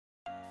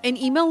An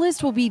email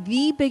list will be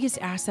the biggest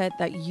asset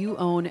that you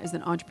own as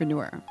an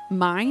entrepreneur.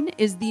 Mine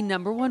is the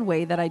number one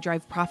way that I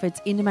drive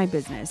profits into my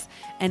business,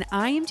 and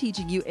I am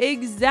teaching you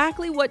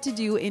exactly what to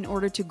do in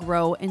order to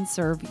grow and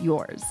serve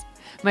yours.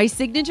 My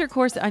signature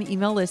course on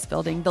email list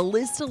building, the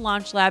List to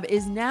Launch Lab,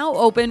 is now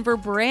open for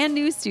brand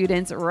new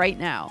students right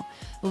now.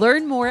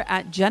 Learn more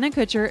at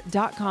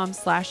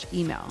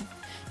jennakutcher.com/email.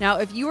 Now,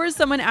 if you are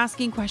someone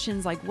asking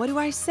questions like, what do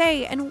I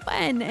say and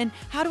when? And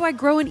how do I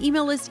grow an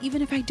email list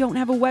even if I don't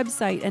have a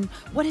website? And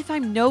what if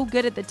I'm no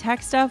good at the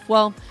tech stuff?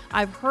 Well,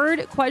 I've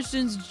heard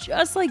questions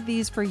just like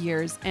these for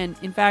years. And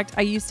in fact,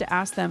 I used to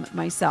ask them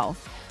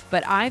myself.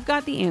 But I've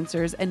got the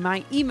answers, and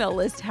my email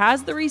list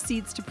has the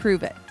receipts to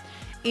prove it.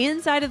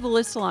 Inside of the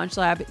List to Launch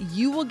Lab,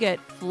 you will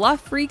get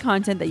fluff-free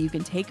content that you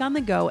can take on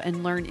the go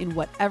and learn in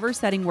whatever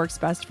setting works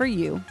best for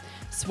you.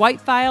 Swipe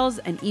files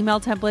and email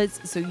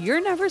templates so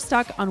you're never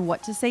stuck on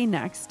what to say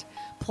next.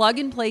 Plug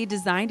and play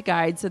designed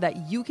guides so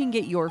that you can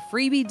get your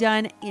freebie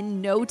done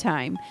in no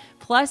time.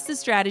 Plus the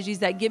strategies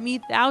that give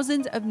me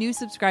thousands of new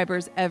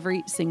subscribers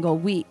every single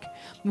week.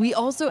 We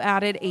also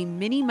added a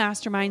mini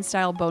mastermind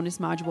style bonus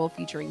module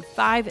featuring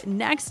 5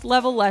 next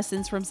level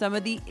lessons from some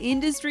of the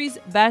industry's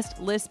best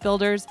list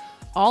builders,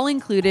 all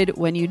included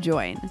when you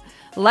join.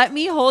 Let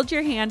me hold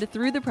your hand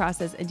through the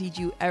process and teach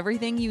you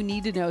everything you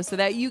need to know so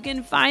that you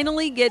can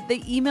finally get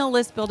the email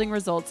list building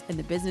results and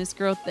the business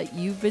growth that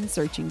you've been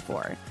searching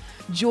for.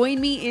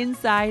 Join me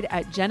inside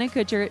at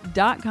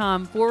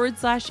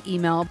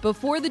jennakutcher.com/email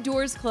before the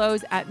doors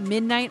close at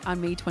midnight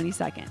on May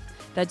 22nd.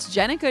 That's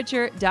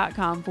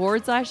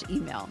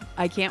jennakutcher.com/email.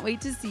 I can't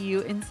wait to see you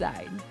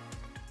inside.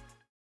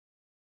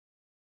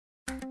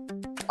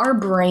 Our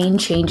brain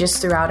changes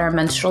throughout our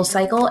menstrual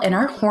cycle, and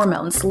our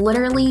hormones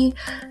literally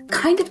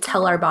kind of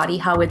tell our body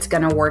how it's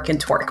going to work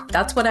and twerk.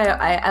 That's what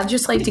I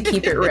just like to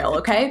keep it real,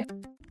 okay?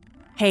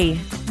 Hey,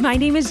 my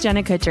name is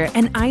Jenna Kutcher,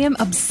 and I am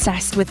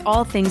obsessed with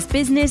all things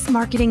business,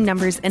 marketing,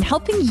 numbers, and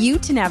helping you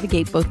to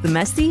navigate both the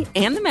messy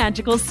and the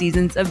magical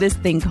seasons of this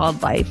thing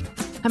called life.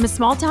 I'm a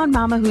small town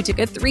mama who took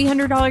a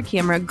 $300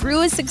 camera,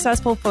 grew a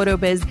successful photo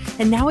biz,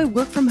 and now I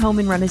work from home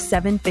and run a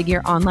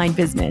 7-figure online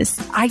business.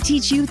 I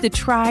teach you the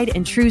tried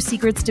and true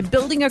secrets to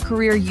building a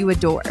career you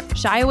adore.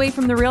 Shy away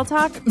from the real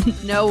talk?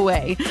 No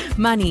way.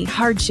 Money,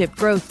 hardship,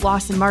 growth,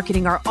 loss, and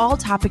marketing are all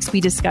topics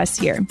we discuss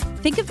here.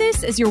 Think of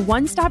this as your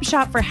one-stop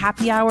shop for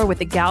happy hour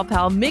with a gal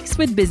pal mixed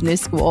with business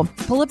school.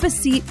 Pull up a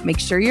seat, make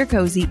sure you're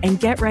cozy,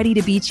 and get ready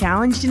to be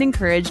challenged and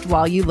encouraged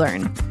while you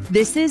learn.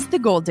 This is the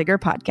Goal Digger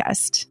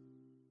Podcast.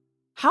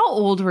 How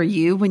old were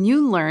you when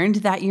you learned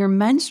that your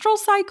menstrual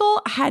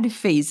cycle had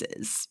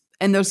phases?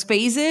 And those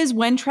phases,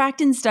 when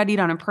tracked and studied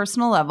on a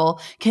personal level,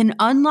 can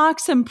unlock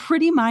some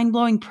pretty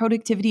mind-blowing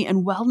productivity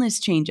and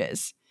wellness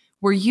changes.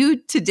 Were you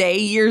today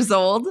years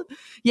old?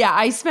 Yeah,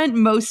 I spent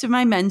most of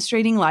my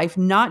menstruating life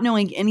not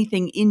knowing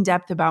anything in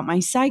depth about my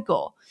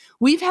cycle.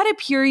 We've had a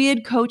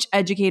period coach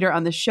educator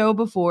on the show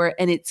before,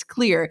 and it's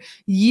clear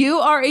you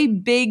are a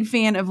big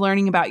fan of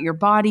learning about your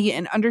body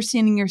and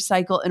understanding your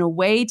cycle in a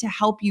way to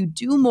help you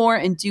do more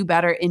and do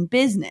better in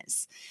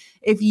business.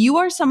 If you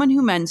are someone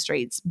who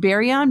menstruates,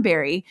 Barry on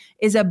Barry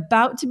is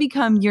about to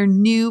become your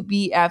new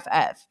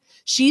BFF.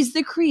 She's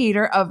the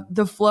creator of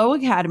the Flow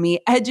Academy,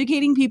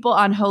 educating people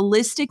on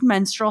holistic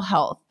menstrual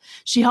health.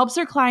 She helps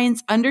her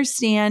clients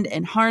understand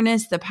and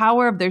harness the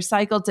power of their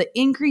cycle to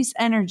increase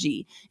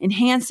energy,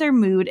 enhance their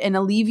mood, and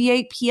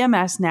alleviate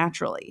PMS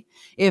naturally.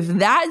 If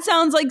that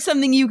sounds like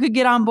something you could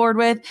get on board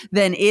with,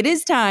 then it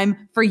is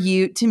time for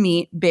you to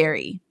meet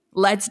Barry.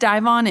 Let's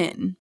dive on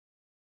in.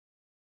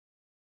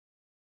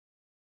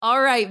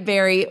 All right,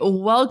 Barry,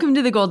 welcome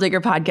to the Goal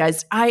Digger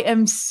Podcast. I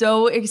am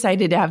so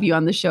excited to have you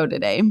on the show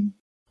today.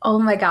 Oh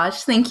my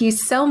gosh, thank you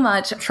so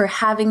much for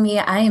having me.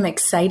 I am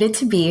excited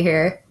to be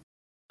here.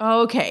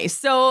 Okay,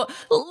 so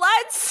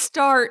let's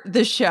start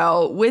the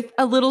show with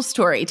a little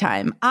story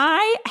time.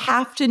 I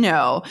have to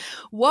know,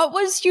 what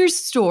was your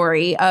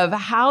story of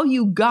how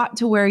you got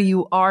to where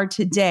you are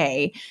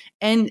today?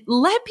 And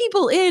let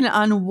people in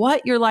on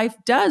what your life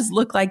does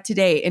look like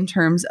today in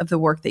terms of the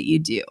work that you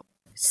do.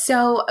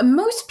 So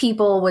most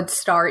people would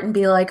start and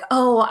be like,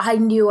 oh, I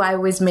knew I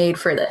was made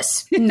for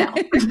this. No.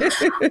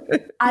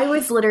 I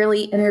was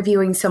literally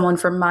interviewing someone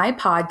for my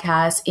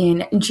podcast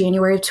in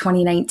January of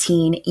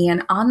 2019.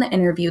 And on the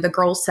interview, the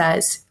girl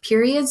says,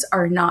 periods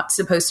are not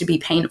supposed to be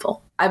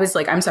painful. I was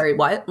like, I'm sorry,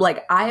 what?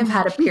 Like, I have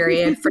had a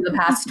period for the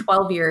past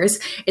 12 years.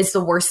 It's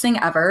the worst thing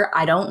ever.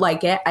 I don't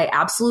like it. I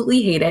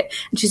absolutely hate it.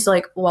 And she's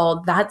like,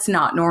 well, that's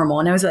not normal.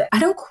 And I was like, I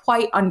don't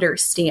quite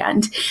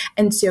understand.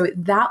 And so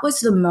that was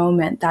the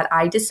moment that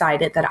I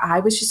decided that I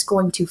was just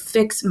going to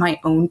fix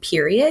my own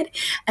period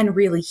and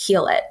really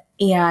heal it.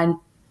 And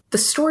the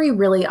story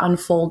really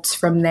unfolds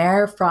from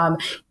there, from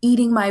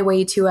eating my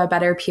way to a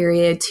better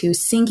period to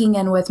sinking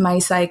in with my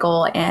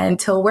cycle and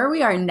till where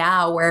we are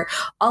now, where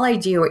all I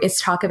do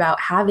is talk about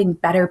having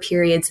better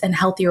periods and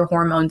healthier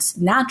hormones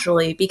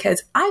naturally,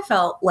 because I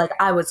felt like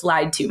I was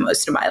lied to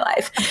most of my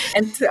life.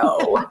 And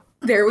so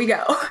there we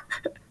go.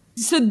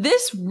 So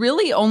this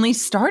really only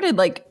started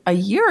like a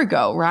year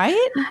ago,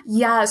 right?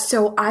 Yeah.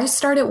 So I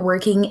started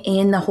working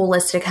in the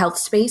holistic health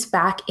space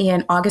back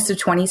in August of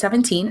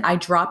 2017. I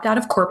dropped out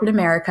of corporate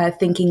America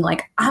thinking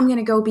like, I'm going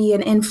to go be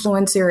an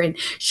influencer and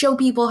show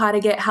people how to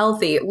get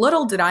healthy.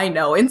 Little did I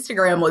know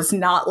Instagram was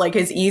not like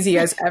as easy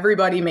as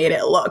everybody made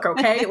it look.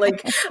 Okay.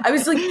 Like I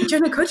was like,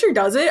 Jenna Kutcher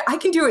does it. I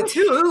can do it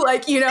too.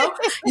 Like,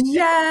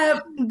 yeah,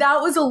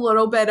 that was a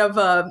little bit of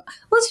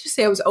let's just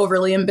say I was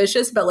overly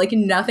ambitious, but like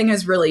nothing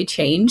has really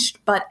changed.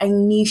 But I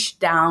niched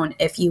down,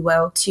 if you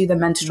will, to the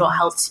menstrual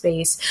health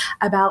space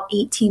about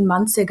 18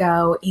 months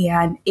ago.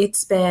 And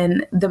it's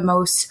been the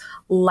most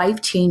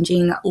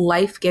life-changing,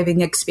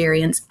 life-giving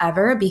experience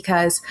ever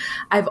because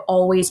I've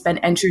always been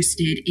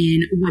interested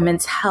in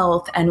women's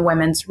health and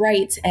women's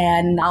rights.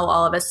 And now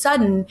all of a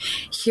sudden,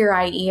 here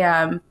I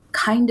am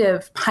kind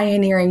of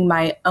pioneering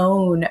my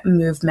own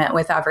movement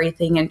with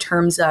everything in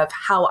terms of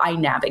how I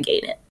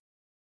navigate it.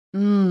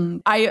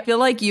 I feel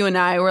like you and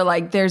I were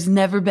like, there's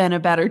never been a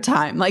better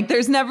time. Like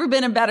there's never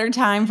been a better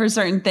time for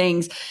certain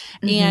things.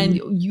 And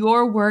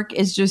your work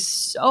is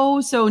just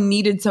so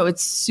needed. So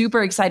it's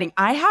super exciting.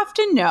 I have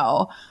to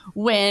know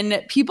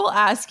when people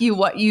ask you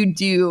what you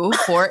do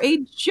for a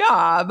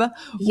job,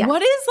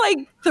 what is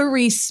like the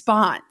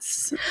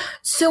response?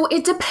 So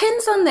it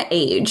depends on the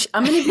age.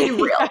 I'm going to be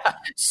real.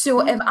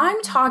 So if I'm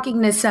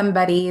talking to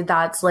somebody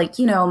that's like,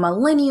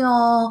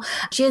 millennial,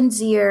 Gen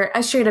Z,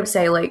 I straight up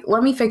say like,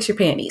 let me fix your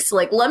panties.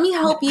 Like, let me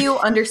help you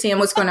understand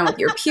what's going on with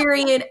your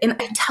period. And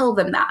I tell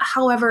them that.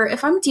 However,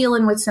 if I'm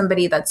dealing with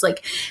somebody that's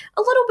like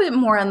a little bit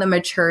more on the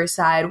mature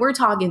side, we're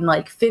talking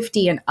like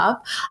 50 and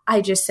up,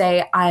 I just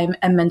say I'm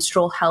a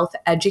menstrual health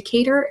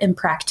educator and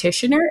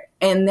practitioner.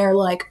 And they're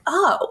like,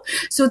 oh,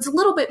 so it's a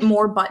little bit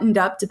more buttoned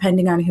up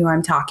depending on who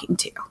I'm talking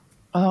to.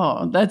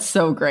 Oh, that's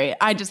so great.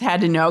 I just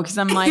had to know because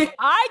I'm like,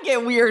 I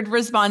get weird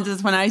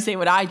responses when I say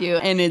what I do,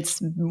 and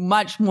it's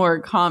much more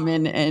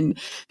common and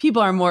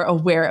people are more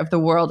aware of the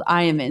world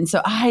I am in.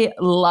 So I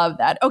love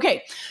that.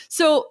 Okay,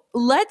 so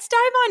let's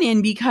dive on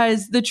in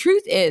because the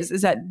truth is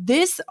that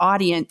this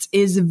audience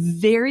is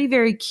very,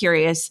 very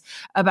curious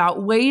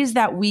about ways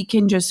that we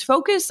can just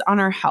focus on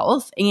our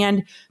health.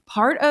 And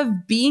part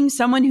of being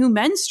someone who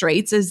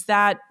menstruates is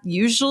that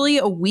usually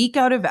a week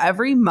out of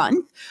every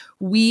month,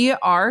 we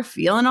are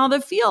feeling all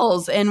the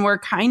feels and we're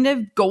kind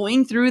of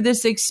going through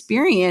this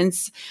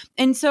experience.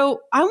 And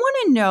so I want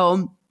to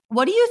know,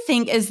 what do you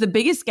think is the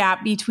biggest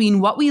gap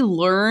between what we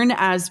learn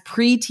as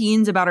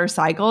preteens about our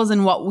cycles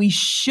and what we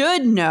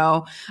should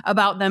know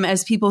about them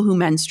as people who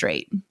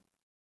menstruate?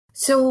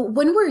 So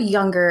when we're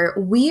younger,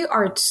 we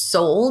are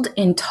sold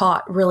and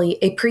taught really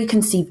a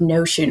preconceived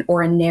notion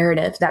or a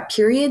narrative that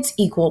periods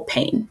equal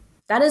pain.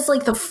 That is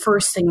like the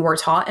first thing we're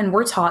taught. And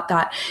we're taught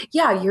that,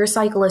 yeah, your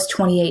cycle is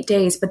 28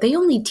 days, but they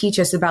only teach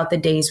us about the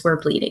days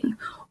we're bleeding.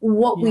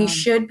 What we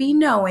should be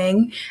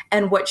knowing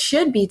and what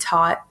should be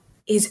taught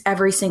is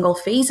every single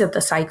phase of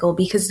the cycle,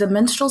 because the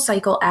menstrual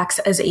cycle acts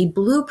as a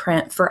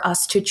blueprint for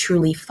us to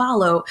truly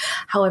follow.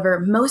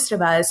 However, most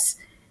of us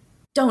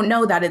don't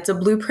know that it's a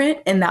blueprint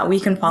and that we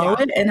can follow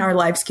it and our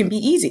lives can be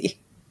easy.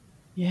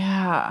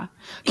 Yeah.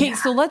 Okay,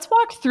 so let's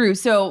walk through.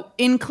 So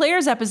in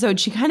Claire's episode,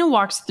 she kind of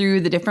walks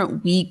through the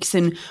different weeks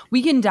and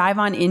we can dive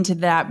on into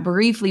that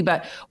briefly,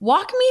 but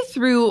walk me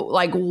through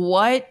like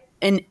what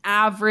an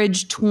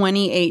average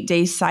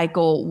 28-day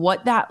cycle,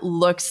 what that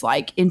looks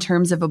like in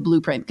terms of a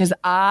blueprint. Because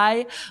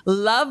I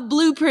love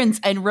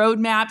blueprints and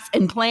roadmaps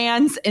and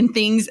plans and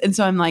things. And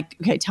so I'm like,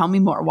 okay, tell me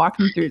more.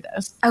 Walk me through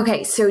this.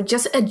 Okay, so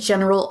just a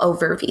general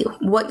overview.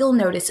 What you'll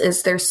notice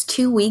is there's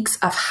 2 weeks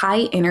of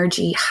high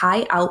energy,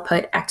 high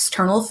output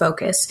external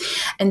focus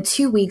and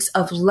 2 weeks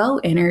of low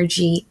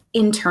energy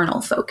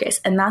internal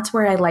focus. And that's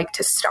where I like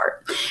to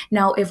start.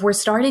 Now, if we're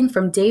starting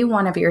from day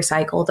 1 of your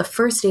cycle, the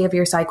first day of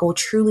your cycle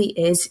truly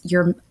is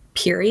your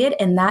period,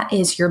 and that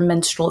is your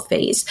menstrual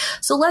phase.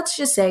 So let's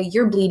just say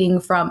you're bleeding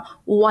from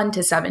 1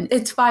 to 7.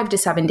 It's 5 to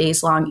 7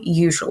 days long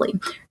usually.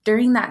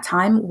 During that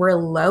time, we're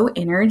low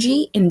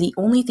energy, and the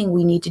only thing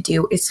we need to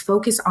do is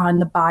focus on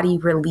the body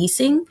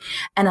releasing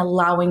and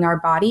allowing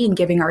our body and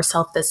giving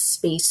ourselves the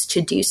space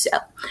to do so.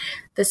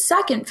 The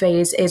second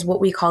phase is what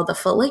we call the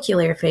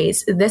follicular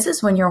phase. This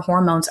is when your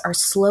hormones are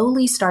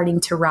slowly starting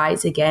to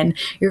rise again.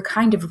 You're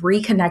kind of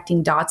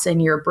reconnecting dots in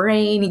your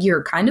brain.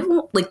 You're kind of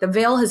like the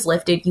veil has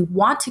lifted. You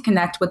want to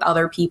connect with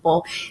other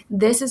people.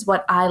 This is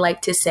what I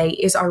like to say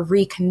is our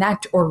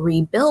reconnect or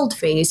rebuild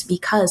phase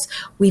because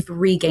we've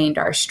regained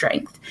our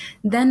strength.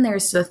 Then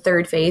there's the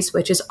third phase,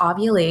 which is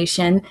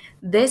ovulation.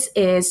 This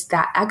is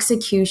that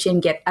execution,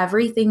 get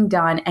everything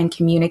done, and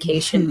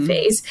communication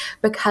phase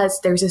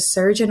because there's a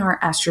surge in our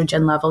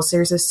estrogen levels.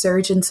 There's a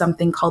surge in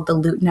something called the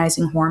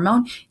luteinizing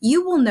hormone.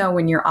 You will know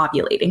when you're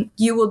ovulating.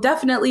 You will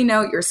definitely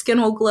know. Your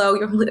skin will glow.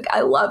 You're like,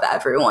 I love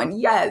everyone.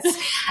 Yes.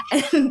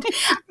 And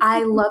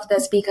I love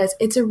this because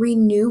it's a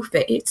renew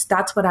phase.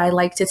 That's what I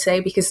like to say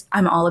because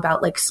I'm all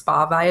about like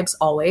spa vibes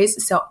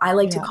always. So I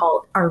like to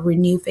call it our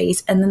renew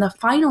phase. And then the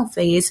final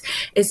phase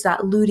is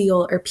that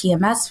luteal or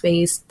PMS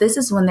phase. This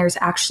is when there's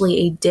there's actually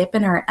a dip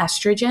in our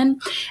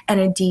estrogen and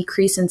a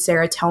decrease in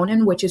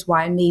serotonin, which is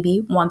why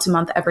maybe once a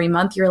month, every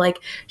month, you're like,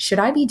 should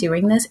I be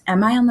doing this?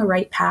 Am I on the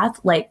right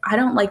path? Like, I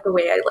don't like the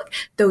way I look.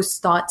 Those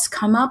thoughts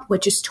come up,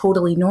 which is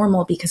totally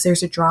normal because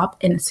there's a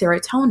drop in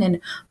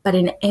serotonin, but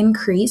an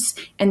increase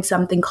in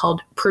something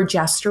called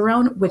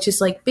progesterone, which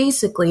is like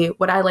basically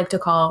what I like to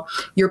call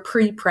your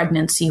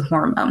pre-pregnancy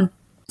hormone.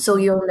 So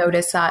you'll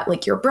notice that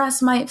like your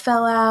breast might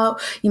fill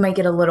out, you might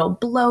get a little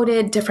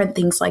bloated, different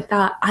things like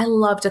that. I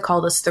love to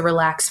call this the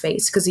relax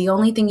phase because the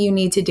only thing you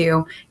need to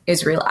do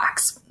is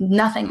relax,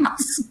 nothing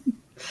else.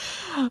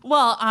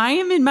 Well, I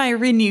am in my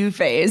renew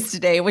phase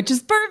today, which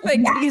is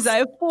perfect because I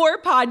have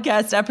 4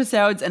 podcast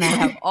episodes and I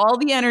have all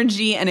the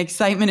energy and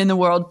excitement in the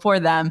world for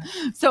them.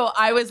 So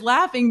I was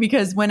laughing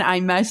because when I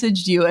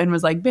messaged you and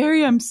was like,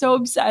 Barry, I'm so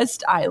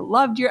obsessed. I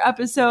loved your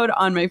episode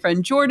on my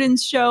friend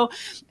Jordan's show.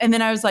 And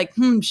then I was like,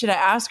 should I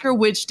ask her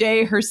which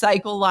day her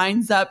cycle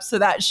lines up so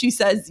that she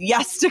says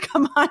yes to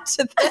come on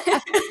to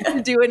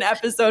to do an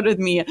episode with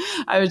me?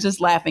 I was just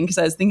laughing because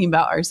I was thinking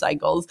about our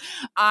cycles.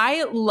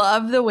 I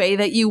love the way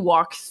that you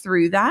walk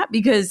through that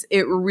because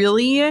it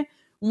really,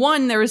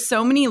 one, there was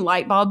so many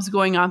light bulbs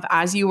going off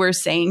as you were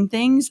saying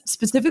things,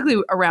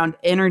 specifically around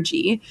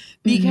energy,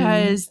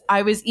 because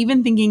I was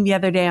even thinking the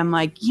other day, I'm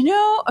like,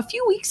 a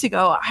few weeks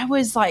ago, I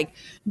was like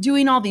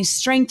doing all these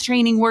strength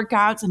training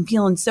workouts and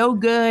feeling so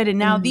good. And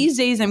now these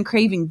days I'm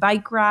craving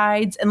bike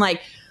rides and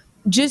like,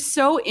 just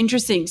so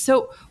interesting.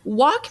 So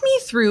walk me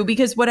through,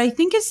 because what I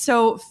think is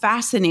so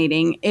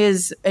fascinating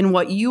is, and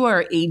what you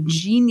are a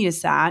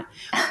genius at,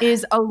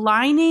 is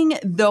aligning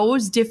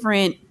those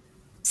different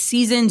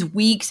seasons,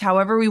 weeks,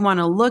 however we want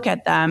to look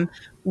at them,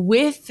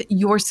 with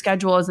your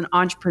schedule as an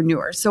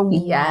entrepreneur. So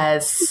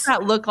yes, what does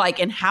that look like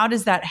and how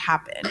does that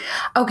happen?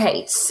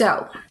 Okay,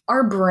 so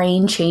our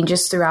brain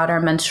changes throughout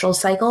our menstrual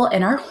cycle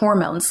and our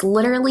hormones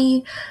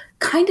literally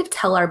kind of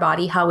tell our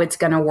body how it's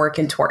going to work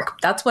and twerk.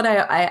 That's what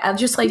I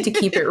just like to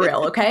keep it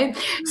real. Okay.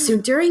 So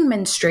during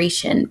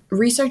menstruation,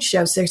 research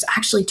shows there's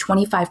actually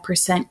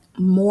 25%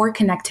 more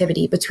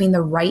connectivity between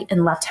the right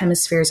and left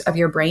hemispheres of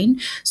your brain.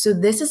 So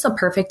this is a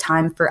perfect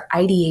time for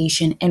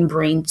ideation and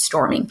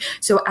brainstorming.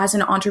 So as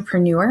an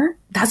entrepreneur,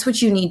 that's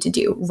what you need to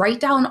do. Write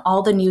down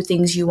all the new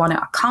things you want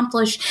to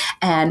accomplish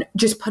and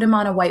just put them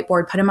on a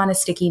whiteboard, put them on a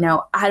sticky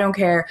note. I don't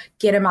care.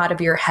 Get them out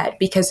of your head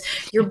because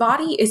your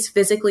body is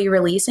physically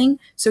releasing.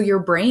 So your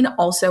brain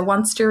also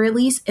wants to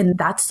release. And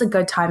that's the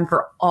good time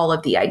for all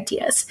of the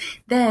ideas.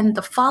 Then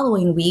the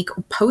following week,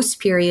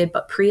 post-period,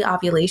 but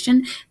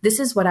pre-ovulation, this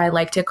is what I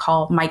like to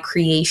call my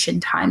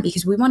creation time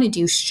because we want to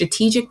do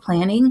strategic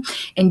planning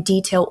and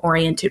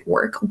detail-oriented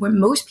work. What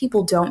most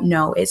people don't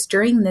know is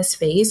during this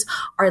phase,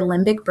 our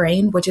limbic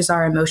brain, which is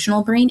our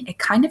emotional brain, it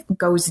kind of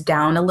goes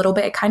down a little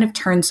bit. It kind of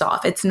turns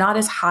off. It's not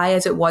as high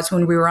as it was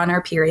when we were on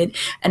our period.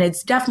 And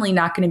it's definitely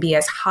not going to be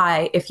as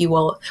high, if you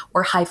will,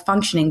 or high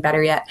functioning,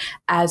 better yet,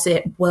 as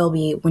it will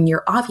be when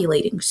you're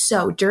ovulating.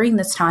 So during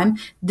this time,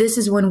 this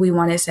is when we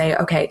want to say,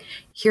 okay,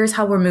 here's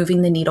how we're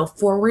moving the needle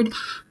forward,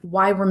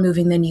 why we're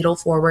moving the needle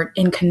forward,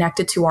 and connect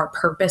it to our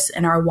purpose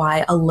and our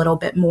why a little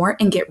bit more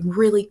and get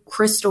really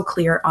crystal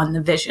clear on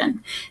the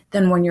vision.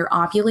 Then when you're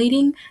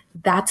ovulating,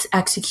 that's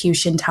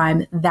execution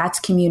time. That's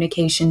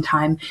communication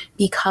time.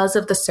 Because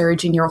of the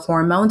surge in your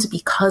hormones,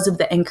 because of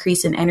the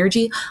increase in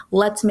energy,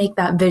 let's make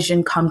that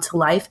vision come to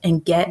life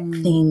and get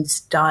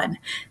things done.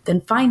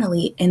 Then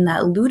finally, in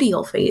that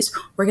luteal phase,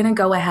 we're going to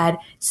go ahead,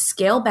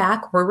 scale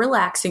back. We're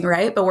relaxing,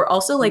 right? But we're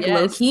also like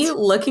low-key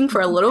looking for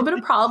a little bit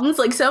of problems.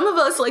 Like some of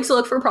us like to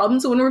look for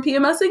problems when we're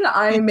PMSing.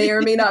 I may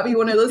or may not be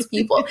one of those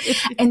people.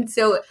 And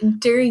so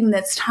during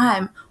this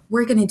time,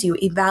 we're going to do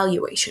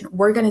evaluation.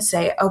 We're going to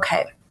say,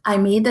 okay, I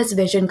made this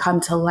vision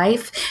come to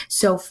life.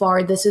 So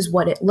far, this is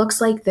what it looks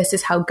like. This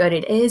is how good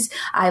it is.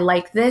 I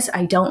like this.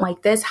 I don't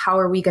like this. How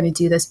are we going to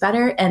do this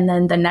better? And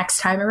then the next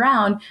time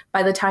around,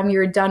 by the time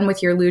you're done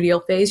with your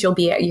luteal phase, you'll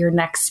be at your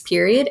next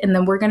period. And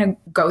then we're going to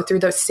go through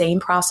the same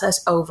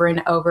process over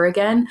and over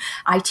again.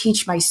 I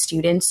teach my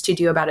students to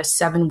do about a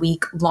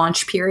 7-week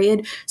launch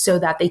period so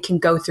that they can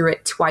go through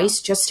it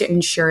twice just to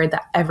ensure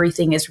that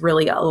everything is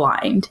really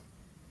aligned.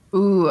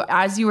 Ooh,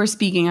 as you were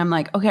speaking, I'm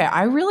like, okay,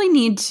 I really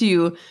need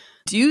to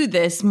do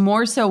this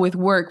more so with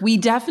work. We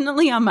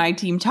definitely on my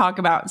team talk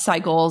about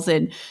cycles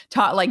and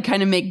talk, like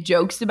kind of make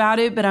jokes about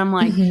it. But I'm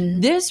like,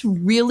 this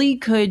really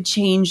could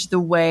change the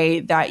way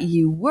that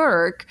you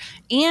work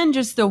and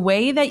just the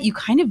way that you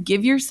kind of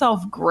give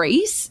yourself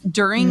grace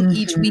during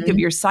each week of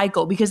your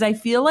cycle. Because I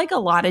feel like a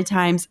lot of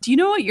times, do you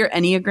know what your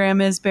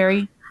Enneagram is,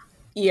 Barry?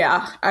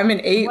 Yeah, I'm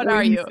an 8. What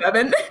are you?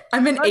 7.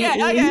 I'm an 8.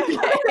 Okay.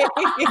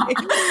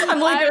 I'm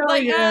like,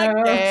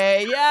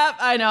 okay, yep,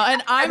 I know.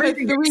 And I'm a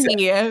 3.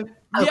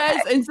 Okay.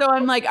 Yes. And so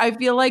I'm like, I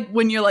feel like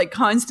when you're like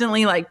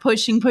constantly like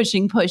pushing,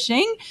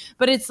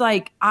 but it's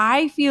like,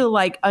 I feel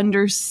like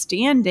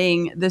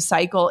understanding the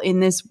cycle in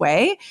this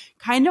way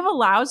kind of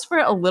allows for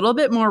a little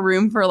bit more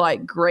room for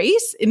like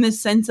grace in the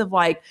sense of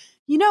like,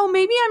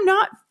 maybe I'm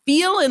not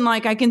feeling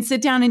like I can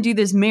sit down and do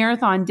this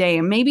marathon day,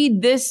 and maybe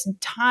this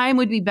time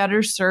would be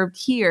better served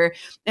here.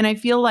 And I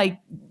feel like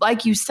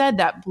you said,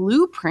 that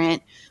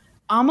blueprint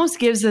almost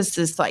gives us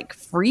this like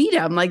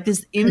freedom, like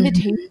this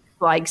invitation to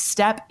like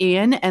step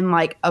in and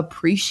like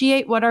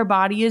appreciate what our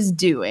body is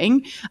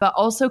doing, but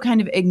also kind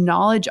of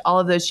acknowledge all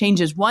of those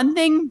changes. One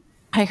thing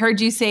I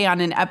heard you say on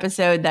an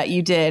episode that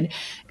you did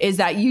is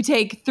that you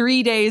take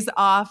 3 days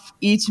off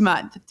each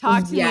month.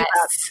 Talk to me about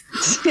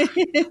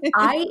it.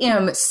 I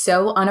am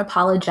so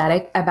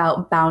unapologetic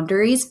about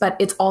boundaries, but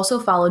it's also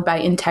followed by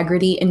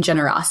integrity and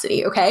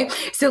generosity. Okay.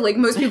 So like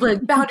most people are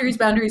like boundaries,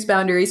 boundaries,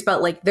 boundaries,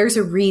 but like there's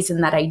a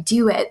reason that I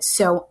do it.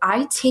 So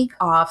I take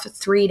off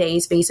 3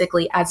 days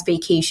basically as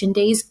vacation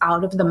days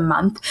out of the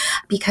month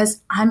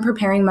because I'm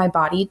preparing my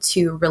body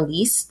to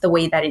release the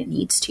way that it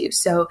needs to.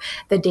 So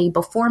the day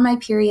before my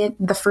period,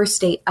 the first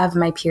day of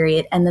my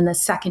period, and then the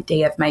second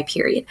day of my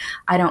period,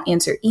 I don't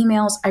answer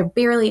emails. I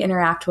barely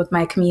interact with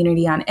my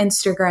community on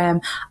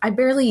Instagram. I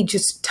barely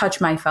just touch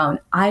my phone.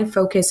 I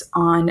focus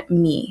on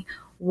me.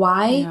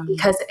 Why? Yeah.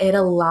 Because it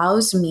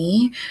allows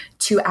me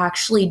to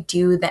actually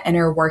do the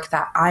inner work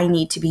that I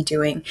need to be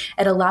doing.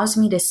 It allows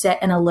me to sit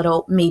in a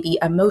little, maybe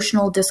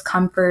emotional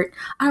discomfort.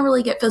 I don't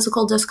really get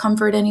physical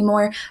discomfort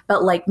anymore,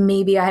 but like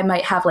maybe I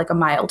might have like a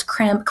mild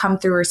cramp come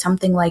through or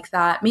something like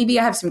that. Maybe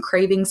I have some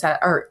cravings that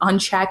are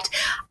unchecked.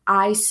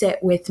 I sit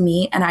with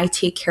me and I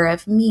take care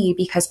of me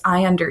because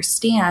I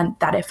understand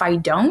that if I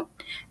don't,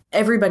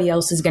 everybody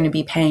else is going to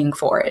be paying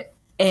for it.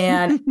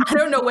 And I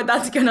don't know what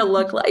that's going to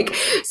look like.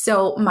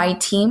 So my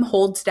team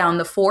holds down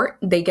the fort.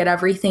 They get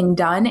everything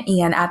done.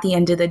 And at the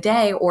end of the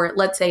day, or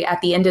let's say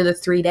at the end of the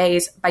 3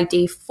 days, by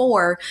day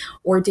 4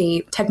 or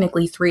day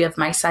technically 3 of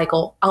my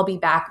cycle, I'll be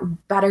back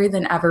better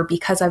than ever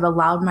because I've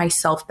allowed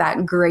myself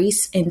that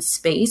grace and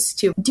space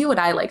to do what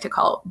I like to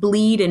call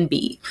bleed and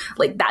be.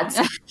 Like that's...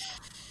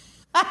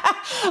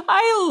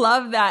 I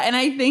love that. And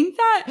I think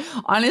that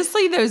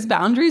honestly, those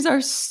boundaries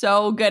are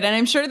so good. And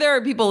I'm sure there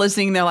are people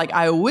listening, they're like,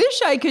 I wish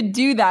I could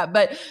do that.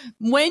 But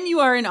when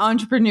you are an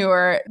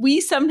entrepreneur, we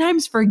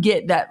sometimes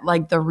forget that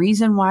like the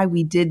reason why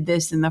we did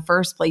this in the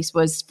first place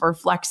was for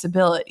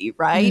flexibility,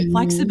 right? Mm-hmm.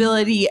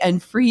 Flexibility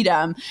and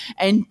freedom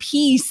and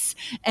peace.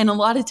 And a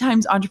lot of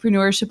times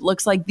entrepreneurship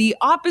looks like the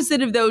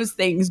opposite of those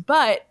things.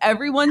 But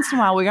every once in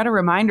a while, we got to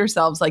remind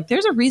ourselves like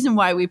there's a reason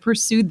why we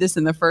pursued this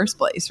in the first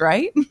place,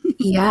 right?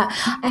 Yeah.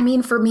 I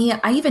mean, for me,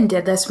 I even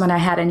did this when I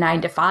had a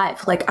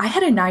 9-to-5. Like I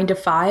had a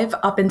 9-to-5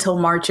 up until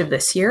March of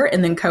this year,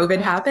 and then COVID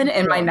happened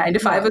and my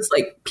 9-to-5 was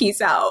like, peace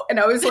out. And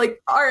I was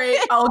like, all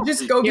right, I'll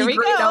just go be great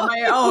on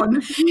my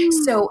own.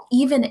 So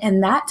even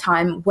in that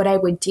time, what I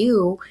would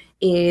do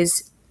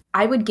is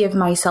I would give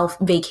myself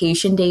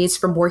vacation days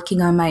from working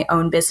on my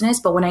own business.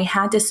 But when I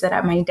had to sit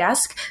at my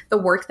desk, the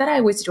work that I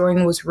was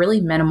doing was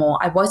really minimal.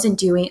 I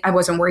wasn't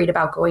worried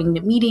about going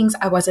to meetings.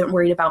 I wasn't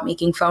worried about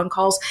making phone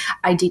calls.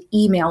 I did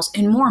emails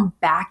and more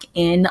back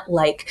in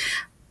like,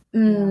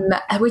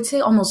 I would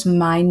say almost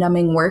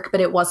mind-numbing work, but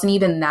it wasn't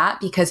even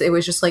that because it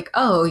was just like,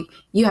 oh,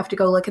 you have to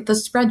go look at the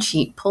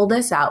spreadsheet, pull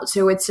this out.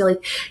 So it's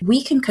like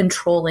we can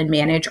control and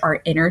manage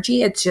our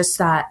energy. It's just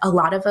that a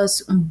lot of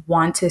us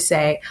want to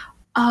say,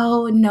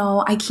 oh,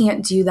 no, I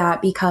can't do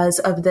that because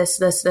of this,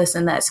 this, this,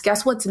 and this.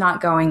 Guess what's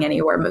not going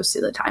anywhere most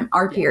of the time?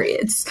 Our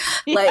periods.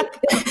 Like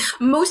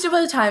most of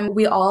the time,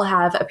 we all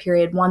have a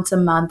period once a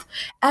month,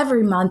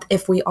 every month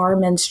if we are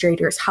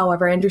menstruators.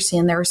 However, I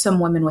understand there are some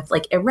women with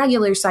like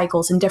irregular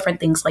cycles and different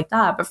things like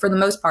that. But for the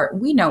most part,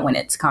 we know when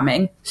it's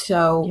coming.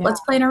 So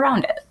let's plan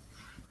around it.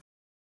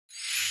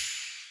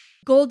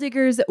 Goal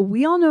diggers,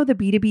 we all know the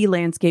B2B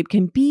landscape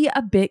can be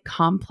a bit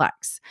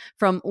complex.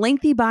 From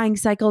lengthy buying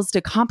cycles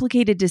to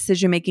complicated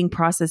decision-making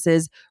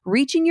processes,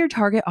 reaching your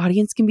target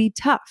audience can be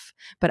tough.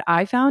 But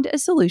I found a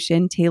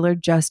solution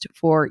tailored just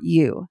for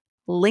you.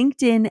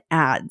 LinkedIn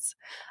ads.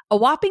 A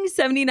whopping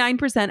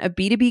 79% of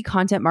B2B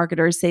content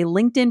marketers say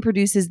LinkedIn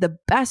produces the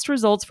best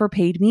results for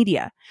paid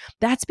media.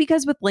 That's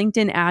because with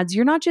LinkedIn ads,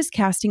 you're not just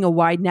casting a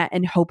wide net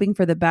and hoping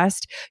for the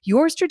best,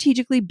 you're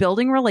strategically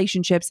building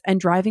relationships and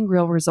driving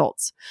real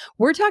results.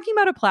 We're talking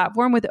about a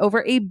platform with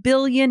over 1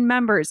 billion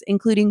members,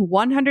 including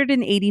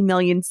 180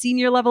 million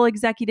senior level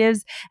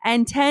executives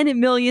and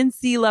 10 million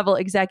C-level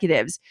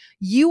executives.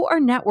 You are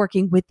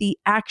networking with the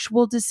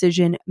actual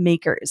decision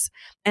makers.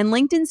 And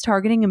LinkedIn's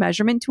targeting and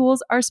measurement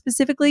tools are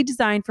specifically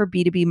designed for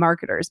B2B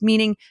marketers,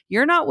 meaning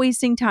you're not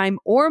wasting time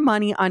or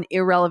money on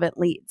irrelevant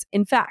leads.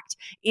 In fact,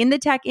 in the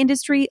tech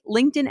industry,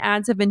 LinkedIn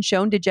ads have been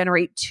shown to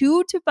generate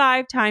 2 to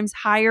 5 times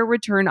higher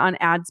return on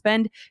ad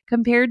spend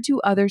compared to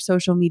other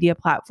social media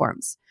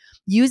platforms.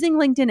 Using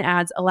LinkedIn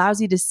ads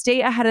allows you to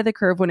stay ahead of the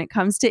curve when it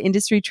comes to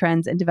industry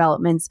trends and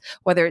developments,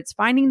 whether it's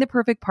finding the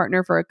perfect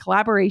partner for a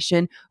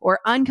collaboration or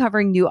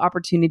uncovering new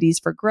opportunities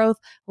for growth.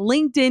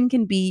 LinkedIn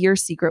can be your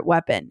secret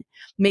weapon.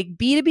 Make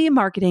B2B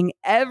marketing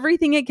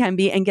everything it can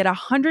be and get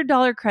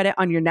 $100 credit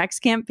on your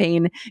next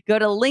campaign. Go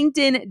to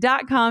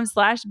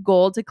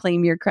linkedin.com/goal to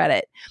claim your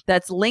credit.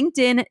 That's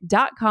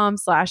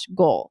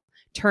linkedin.com/goal.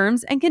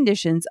 Terms and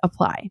conditions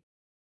apply.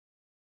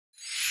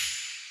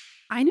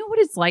 I know what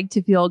it's like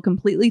to feel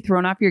completely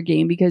thrown off your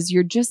game because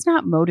you're just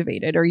not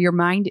motivated or your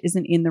mind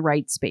isn't in the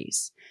right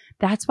space.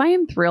 That's why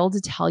I'm thrilled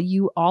to tell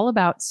you all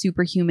about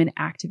Superhuman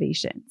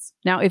Activations.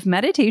 Now, if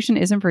meditation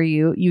isn't for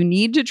you, you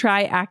need to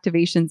try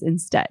Activations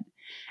instead.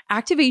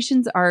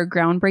 Activations are a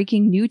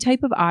groundbreaking new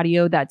type of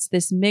audio that's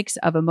this mix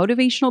of a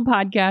motivational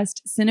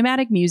podcast,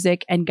 cinematic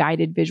music, and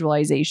guided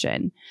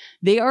visualization.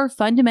 They are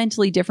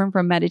fundamentally different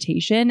from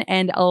meditation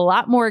and a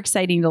lot more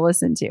exciting to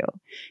listen to.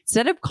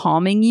 Instead of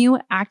calming you,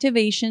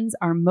 Activations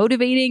are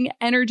motivating,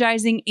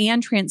 energizing,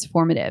 and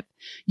transformative.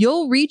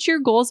 You'll reach your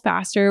goals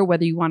faster,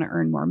 whether you want to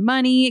earn more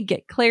money,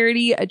 get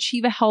clarity,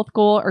 achieve a health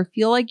goal, or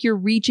feel like you're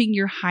reaching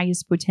your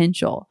highest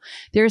potential.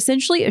 They're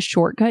essentially a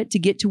shortcut to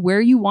get to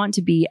where you want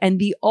to be and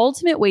the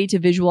ultimate way to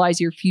visualize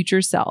your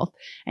future self.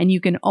 And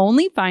you can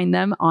only find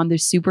them on the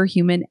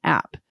Superhuman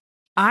app.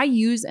 I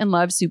use and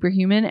love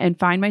Superhuman and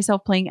find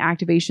myself playing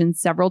Activations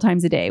several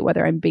times a day,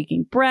 whether I'm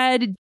baking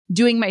bread,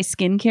 doing my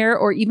skincare,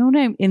 or even when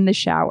I'm in the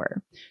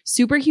shower.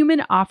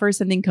 Superhuman offers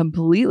something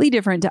completely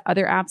different to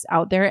other apps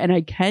out there, and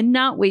I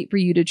cannot wait for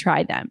you to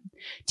try them.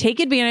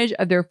 Take advantage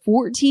of their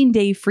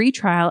 14-day free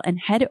trial and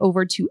head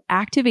over to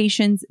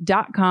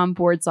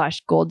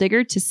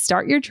activations.com/goaldigger to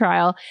start your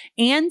trial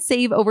and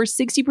save over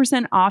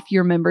 60% off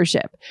your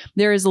membership.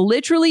 There is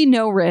literally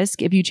no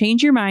risk. If you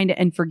change your mind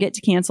and forget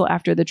to cancel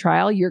after the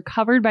trial, you're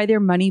covered by their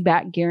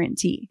money-back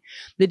guarantee.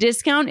 The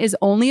discount is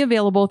only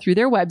available through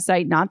their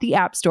website, not the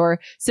App Store.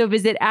 So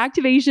visit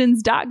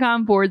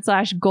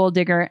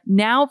activations.com/goaldigger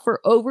now for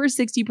over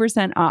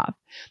 60% off.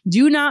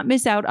 Do not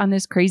miss out on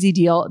this crazy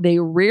deal. They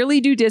rarely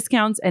do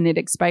discounts and it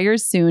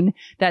expires soon.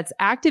 That's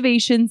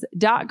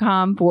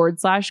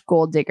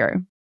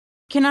activations.com/goaldigger.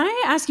 Can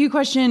I ask you a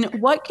question?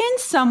 What can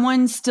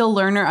someone still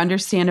learn or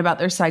understand about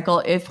their cycle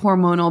if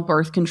hormonal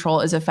birth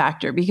control is a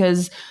factor?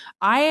 Because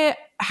I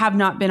have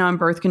not been on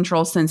birth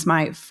control since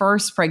my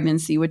first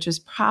pregnancy, which was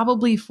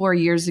probably 4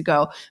 years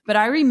ago. But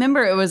I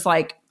remember it was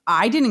like,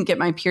 I didn't get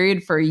my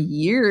period for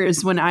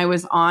years when I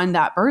was on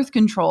that birth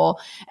control.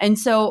 And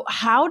so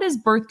how does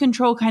birth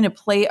control kind of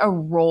play a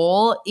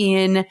role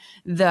in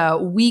the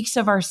weeks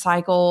of our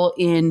cycle,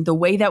 in the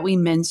way that we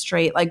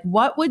menstruate? Like,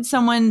 what would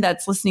someone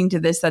that's listening to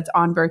this that's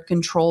on birth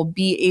control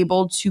be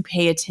able to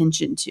pay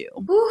attention to?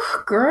 Ooh,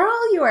 girl,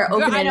 you are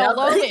opening up.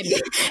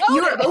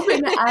 You are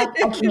opening up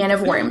a can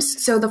of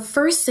worms. So the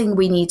first thing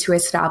we need to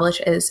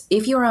establish is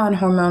if you're on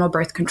hormonal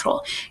birth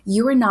control,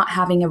 you are not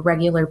having a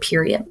regular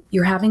period.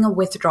 You're having a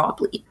withdrawal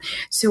bleed.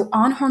 So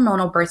on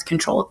hormonal birth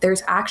control,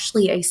 there's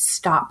actually a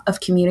stop of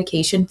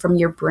communication from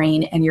your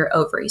brain and your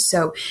ovaries.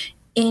 So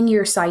in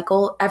your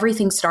cycle,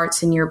 everything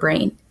starts in your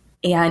brain.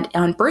 And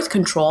on birth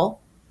control,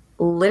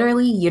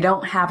 literally, you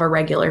don't have a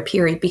regular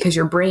period because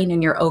your brain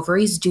and your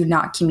ovaries do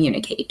not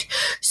communicate.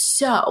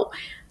 So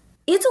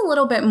it's a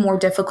little bit more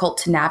difficult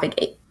to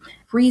navigate.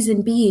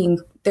 Reason being,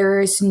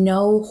 there is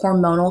no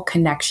hormonal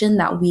connection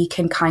that we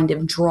can kind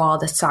of draw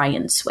the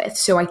science with.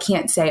 So I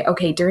can't say,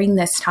 okay, during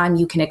this time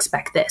you can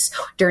expect this.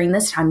 During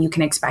this time you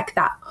can expect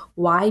that.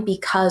 Why?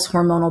 Because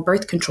hormonal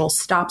birth control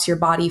stops your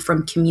body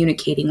from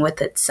communicating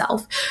with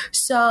itself.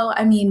 So,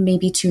 I mean,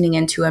 maybe tuning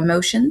into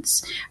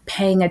emotions,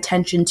 paying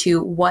attention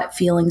to what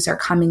feelings are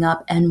coming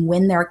up and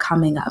when they're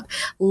coming up,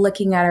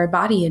 looking at our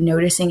body and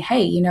noticing,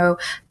 hey, you know,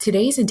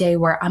 today's a day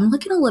where I'm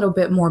looking a little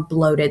bit more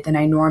bloated than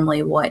I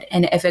normally would.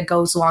 And if it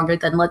goes longer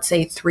than, let's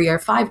say, 3 or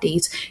 5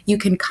 days, you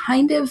can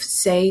kind of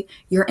say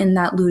you're in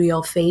that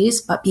luteal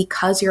phase, but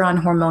because you're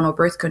on hormonal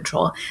birth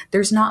control,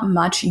 there's not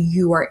much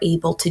you are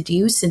able to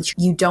do since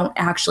you don't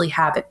actually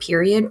have a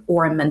period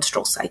or a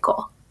menstrual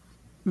cycle.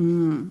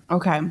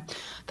 Okay.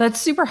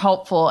 That's super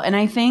helpful. And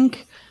I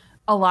think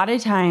a lot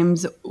of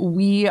times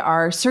we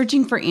are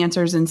searching for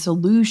answers and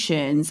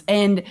solutions.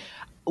 And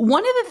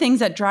one of the things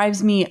that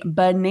drives me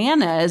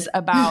bananas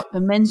about the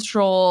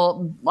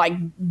menstrual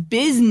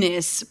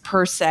business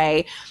per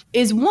se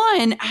is,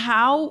 one,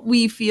 how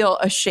we feel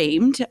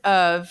ashamed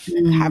of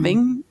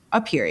having a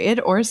period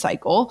or a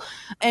cycle,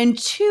 and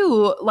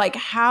two,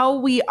 how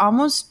we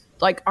almost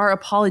are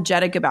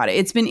apologetic about it.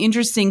 It's been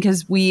interesting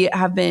because we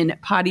have been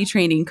potty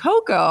training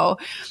Coco.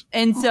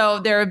 And so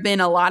there have been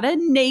a lot of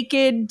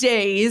naked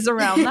days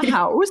around the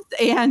house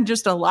and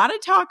just a lot of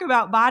talk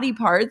about body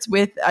parts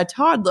with a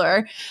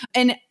toddler.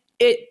 And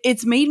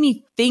it's made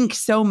me think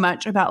so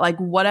much about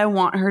what I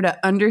want her to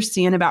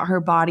understand about her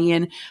body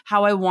and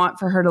how I want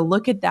for her to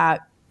look at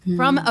that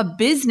from a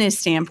business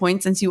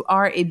standpoint, since you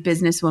are a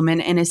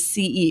businesswoman and a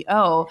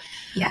CEO.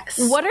 Yes.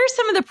 What are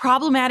some of the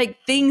problematic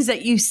things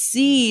that you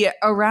see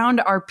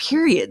around our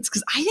periods?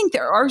 Because I think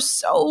there are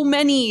so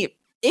many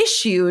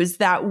issues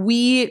that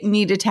we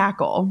need to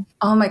tackle.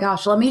 Oh my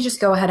gosh, let me just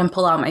go ahead and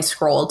pull out my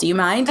scroll. Do you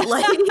mind?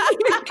 Let me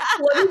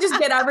just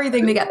get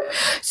everything together.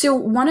 So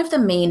one of the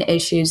main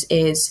issues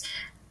is,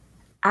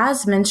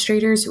 as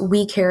menstruators,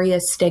 we carry a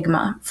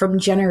stigma from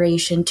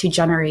generation to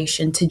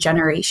generation to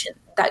generation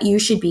that you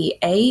should be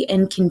A,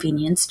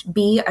 inconvenienced,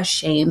 B,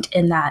 ashamed,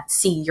 and that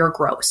C, you're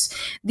gross.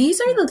 These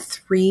are the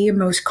three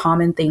most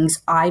common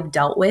things I've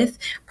dealt with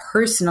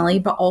personally,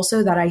 but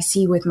also that I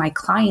see with my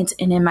clients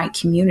and in my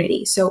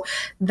community. So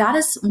that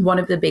is one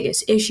of the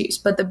biggest issues.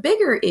 But the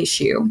bigger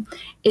issue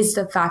is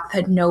the fact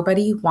that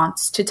nobody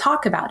wants to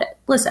talk about it.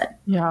 Listen,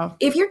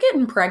 if you're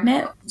getting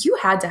pregnant, you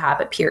had to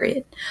have a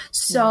period.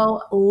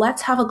 So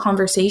let's have a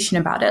conversation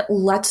about it.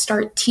 Let's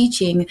start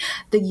teaching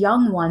the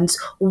young ones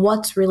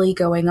what's really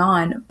going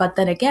on. But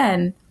then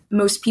again,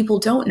 most people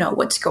don't know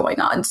what's going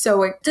on.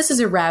 So this is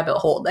a rabbit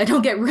hole. I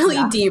don't get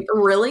really deep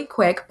really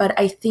quick, but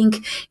I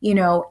think,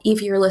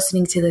 if you're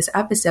listening to this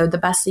episode, the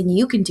best thing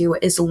you can do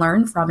is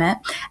learn from it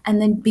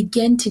and then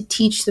begin to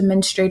teach the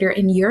menstruator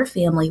in your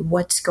family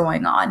what's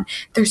going on.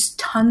 There's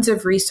tons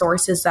of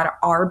resources that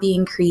are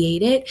being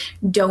created.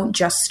 Don't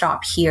just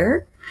stop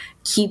here.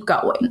 Keep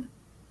going.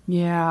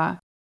 Yeah.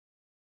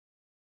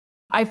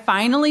 I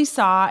finally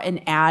saw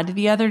an ad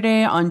the other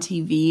day on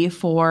TV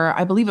for,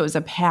 I believe it was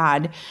a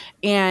pad,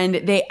 and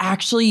they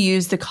actually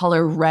used the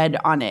color red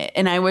on it.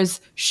 And I was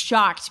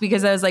shocked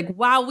because I was like,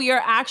 wow, we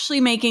are actually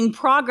making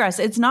progress.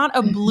 It's not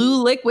a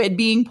blue liquid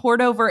being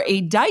poured over a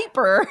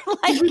diaper.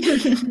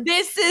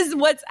 This is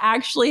what's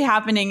actually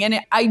happening. And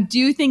I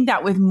do think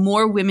that with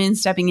more women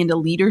stepping into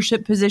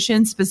leadership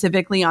positions,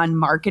 specifically on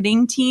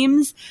marketing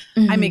teams,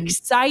 I'm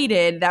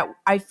excited that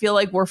I feel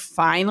like we're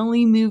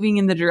finally moving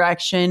in the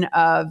direction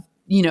of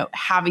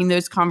having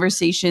those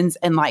conversations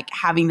and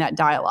having that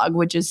dialogue,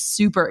 which is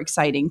super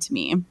exciting to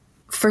me.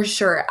 For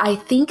sure. I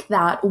think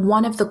that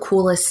one of the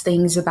coolest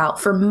things about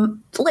for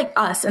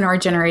us in our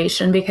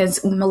generation, because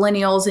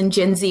millennials and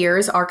Gen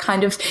Zers are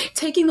kind of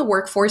taking the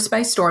workforce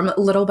by storm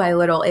little by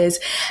little, is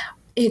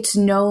it's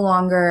no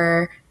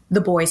longer the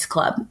boys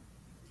club.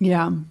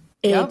 Yeah.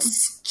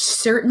 It's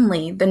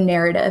certainly the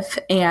narrative,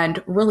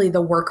 and really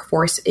the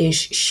workforce is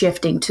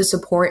shifting to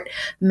support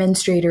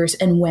menstruators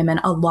and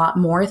women a lot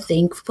more,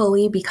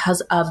 thankfully,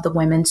 because of the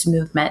women's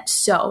movement.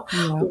 So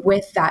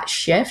with that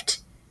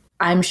shift,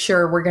 I'm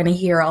sure we're going to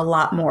hear a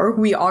lot more.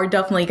 We are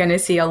definitely going to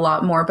see a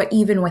lot more. But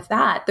even with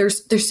that,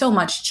 there's so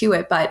much to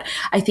it. But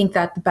I think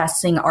that the best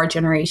thing our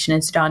generation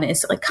has done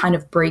is kind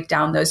of break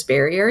down those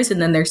barriers.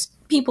 And then there's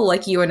people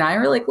like you and I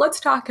are like, let's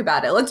talk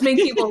about it. Let's make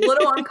people a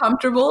little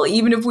uncomfortable.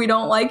 Even if we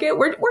don't like it,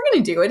 we're going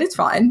to do it. It's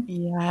fine.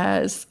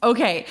 Yes.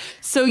 Okay.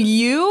 So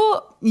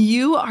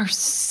you are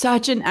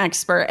such an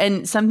expert,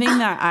 and something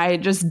that I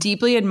just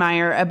deeply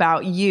admire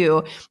about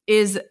you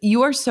is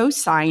you are so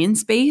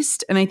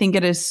science-based, and I think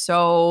it is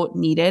so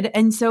needed.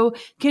 And so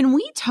can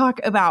we talk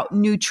about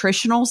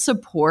nutritional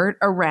support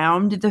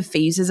around the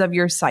phases of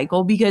your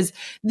cycle? Because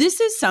this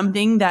is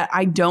something that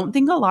I don't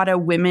think a lot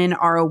of women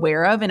are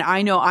aware of. And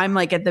I know I'm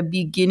at the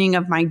beginning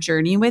of my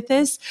journey with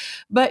this,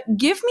 but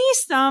give me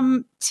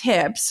some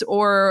tips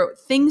or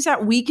things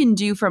that we can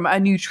do from a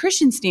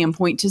nutrition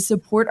standpoint to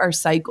support our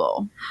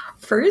cycle.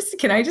 First,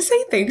 can I just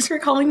say thanks for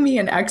calling me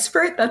an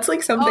expert? That's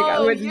something I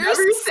would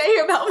never say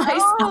about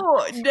myself.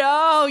 Oh,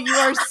 no, you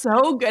are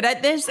so good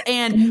at this.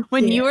 And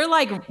when you were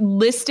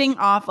listing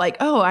off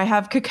I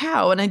have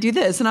cacao and I do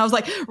this, and I was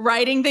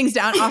writing things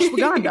down,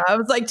 ashwagandha. I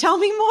was tell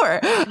me more.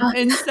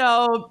 And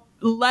so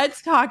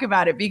let's talk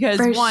about it, because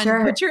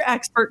put your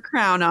expert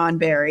crown on,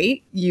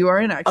 Barry. You are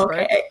an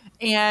expert. Okay.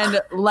 And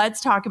let's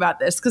talk about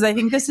this, because I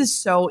think this is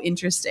so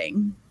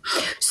interesting.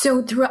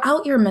 So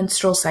throughout your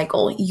menstrual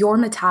cycle, your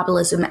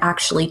metabolism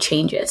actually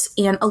changes.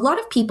 And a lot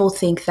of people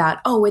think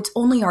that, it's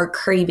only our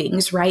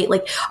cravings, right?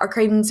 Our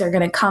cravings are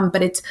going to come,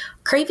 but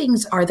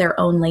cravings are their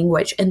own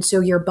language. And so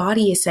your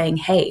body is saying,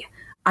 hey,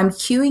 I'm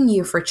cueing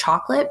you for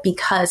chocolate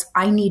because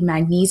I need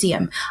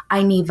magnesium.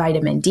 I need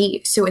vitamin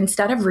D. So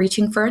instead of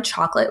reaching for a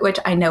chocolate, which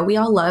I know we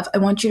all love, I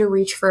want you to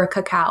reach for a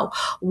cacao.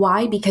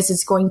 Why? Because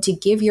it's going to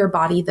give your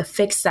body the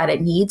fix that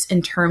it needs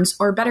in terms,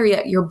 or better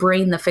yet, your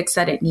brain the fix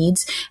that it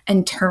needs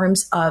in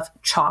terms of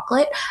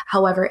chocolate.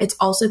 However, it's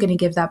also going to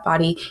give that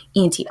body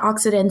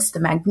antioxidants, the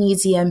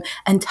magnesium,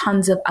 and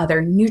tons of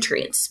other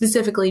nutrients.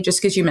 Specifically,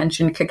 just because you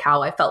mentioned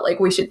cacao, I felt like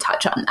we should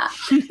touch on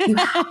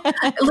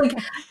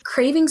that.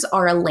 Cravings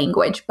are a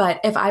language. But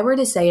if I were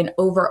to say an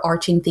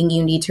overarching thing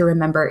you need to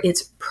remember,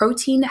 it's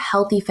protein,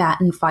 healthy fat,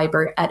 and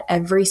fiber at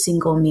every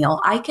single meal.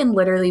 I can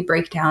literally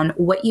break down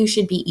what you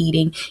should be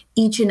eating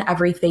each and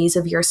every phase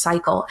of your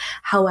cycle.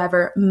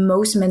 However,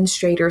 most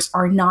menstruators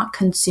are not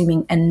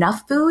consuming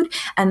enough food,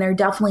 and they're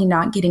definitely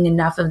not getting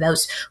enough of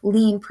those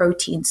lean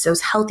proteins,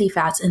 those healthy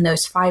fats, and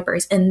those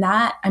fibers. And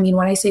that,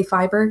 when I say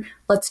fiber,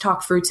 let's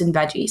talk fruits and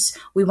veggies.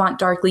 We want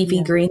dark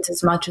leafy greens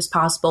as much as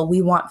possible.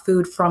 We want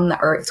food from the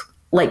earth,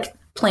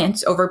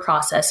 plants over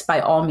processed by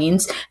all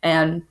means,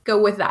 and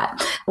go with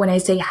that. When I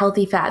say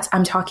healthy fats,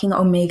 I'm talking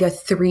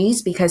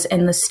omega-3s, because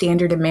in the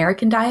standard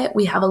American diet,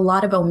 we have a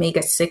lot of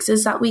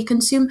omega-6s that we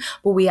consume,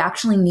 but we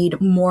actually need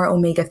more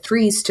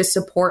omega-3s to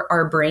support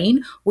our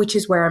brain, which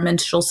is where our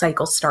menstrual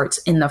cycle starts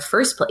in the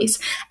first place.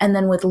 And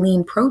then with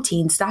lean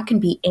proteins, that can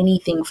be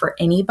anything for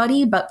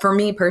anybody. But for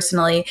me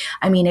personally,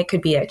 it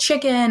could be a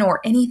chicken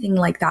or anything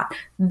like that.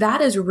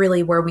 that is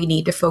really where we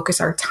need to focus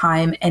our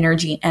time,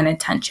 energy, and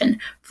attention.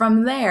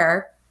 From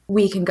there,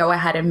 we can go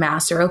ahead and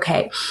master,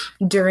 okay,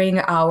 during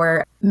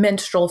our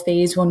menstrual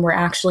phase, when we're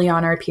actually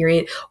on our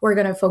period, we're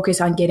going to focus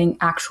on getting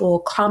actual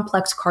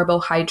complex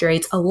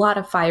carbohydrates, a lot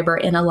of fiber,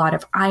 and a lot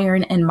of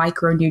iron and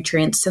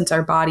micronutrients since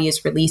our body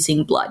is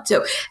releasing blood.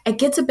 So it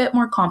gets a bit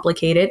more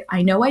complicated.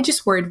 I know I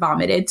just word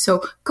vomited,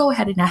 so go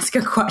ahead and ask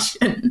a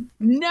question.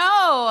 No,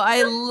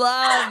 I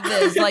love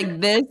this. Like,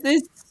 this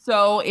is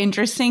so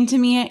interesting to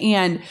me.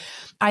 And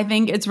I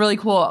think it's really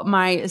cool.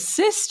 My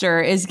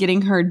sister is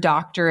getting her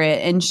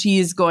doctorate and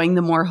she's going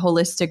the more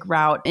holistic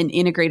route in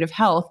integrative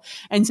health.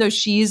 And so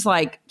she's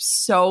like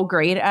so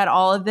great at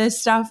all of this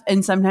stuff.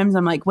 And sometimes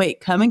I'm like,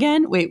 wait, come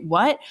again? Wait,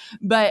 what?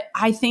 But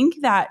I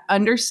think that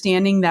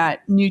understanding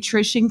that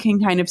nutrition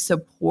can kind of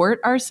support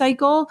our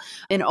cycle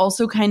and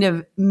also kind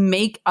of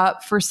make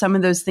up for some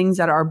of those things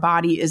that our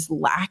body is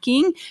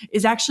lacking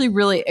is actually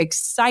really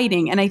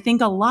exciting. And I think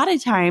a lot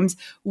of times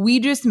we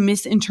just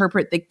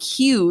misinterpret the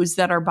cues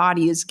that our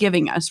body is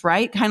giving us,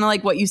 right? Kind of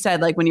like what you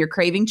said, like when you're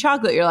craving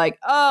chocolate, you're like,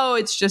 oh,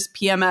 it's just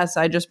PMS.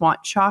 I just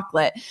want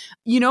chocolate.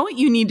 You know what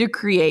you need to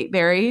create,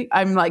 Barry?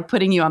 I'm like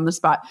putting you on the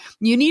spot.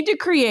 You need to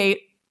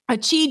create a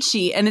cheat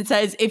sheet and it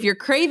says, if you're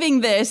craving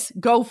this,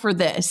 go for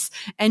this,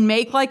 and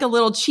make like a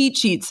little cheat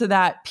sheet so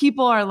that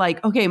people are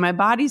like, okay, my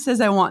body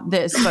says I want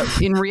this,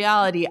 but in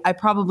reality, I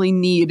probably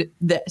need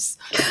this.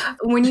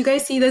 When you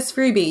guys see this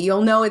freebie,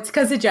 you'll know it's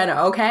because of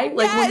Jenna, okay?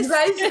 Like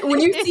yes. when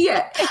you see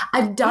it,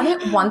 I've done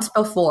it once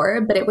before,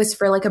 but it was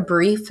for like a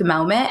brief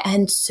moment.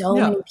 And so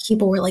many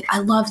people were like, I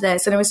love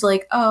this. And I was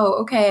like, oh,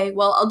 okay,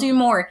 well, I'll do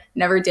more.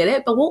 Never did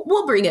it, but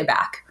we'll bring it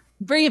back.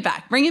 Bring it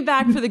back. Bring it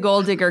back for the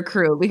Goal Digger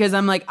crew, because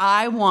I'm like,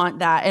 I want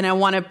that. And I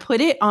want to put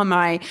it on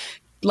my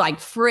like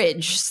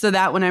fridge so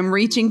that when I'm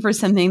reaching for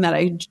something that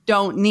I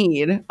don't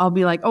need, I'll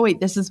be like, oh, wait,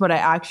 this is what I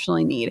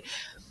actually need.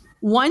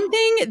 One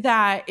thing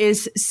that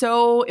is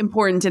so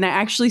important, and I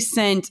actually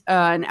sent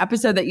an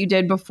episode that you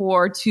did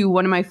before to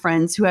one of my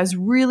friends who has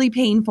really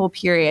painful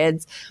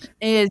periods,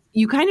 is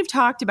you kind of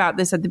talked about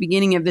this at the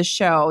beginning of the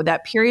show,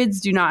 that periods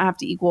do not have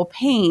to equal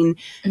pain,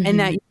 and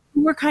that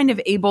you were kind of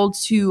able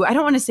to, I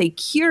don't want to say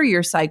cure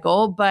your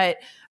cycle, but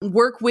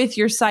work with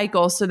your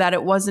cycle so that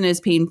it wasn't as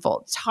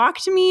painful. Talk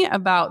to me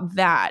about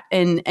that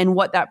and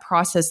what that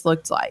process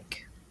looked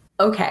like.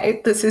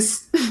 Okay, this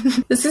is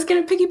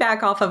going to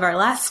piggyback off of our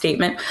last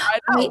statement. I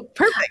know,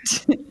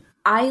 perfect.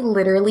 I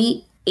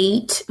literally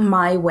ate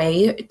my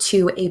way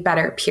to a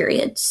better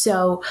period.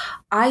 So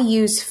I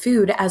use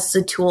food as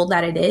the tool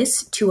that it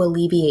is to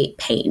alleviate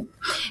pain,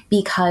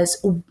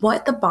 because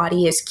what the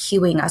body is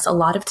cueing us a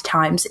lot of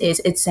times is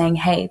it's saying,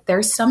 hey,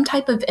 there's some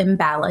type of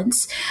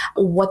imbalance.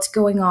 What's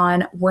going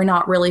on? We're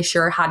not really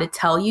sure how to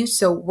tell you.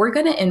 So we're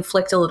going to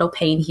inflict a little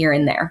pain here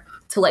and there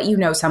to let you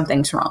know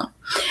something's wrong.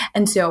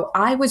 And so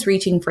I was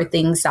reaching for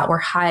things that were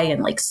high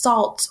in like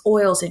salts,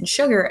 oils, and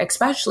sugar,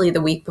 especially the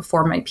week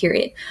before my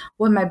period.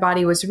 What my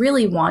body was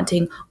really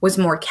wanting was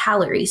more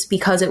calories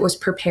because it was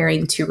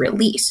preparing to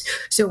release.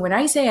 So when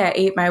I say I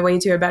ate my way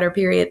to a better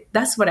period,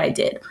 that's what I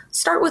did.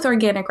 Start with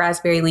organic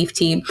raspberry leaf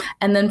tea,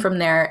 and then from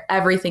there,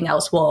 everything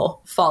else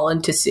will fall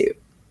into suit.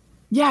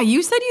 Yeah,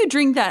 you said you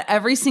drink that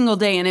every single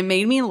day, and it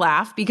made me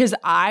laugh because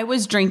I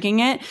was drinking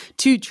it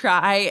to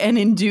try and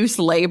induce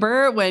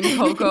labor when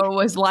Coco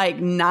was like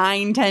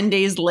 9-10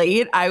 days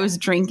late. I was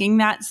drinking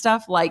that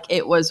stuff like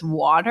it was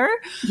water.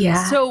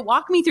 Yeah. So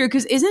walk me through,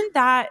 because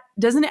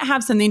doesn't it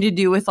have something to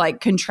do with like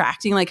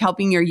contracting, like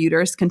helping your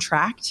uterus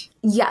contract?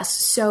 Yes.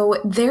 So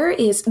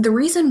the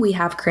reason we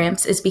have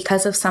cramps is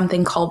because of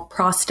something called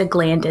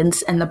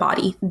prostaglandins in the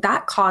body.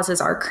 That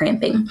causes our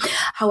cramping.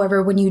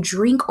 However, when you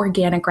drink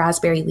organic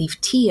raspberry leaf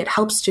tea, it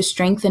helps to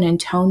strengthen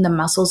and tone the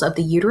muscles of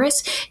the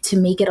uterus to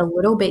make it a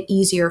little bit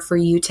easier for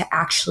you to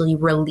actually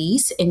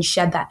release and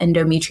shed that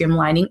endometrium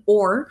lining,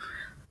 or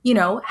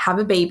have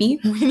a baby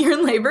when you're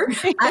in labor.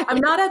 I'm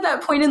not at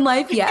that point in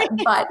life yet,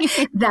 but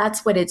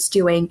that's what it's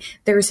doing.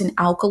 There's an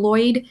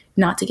alkaloid,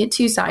 not to get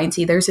too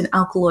sciencey, there's an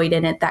alkaloid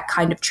in it that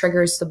kind of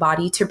triggers the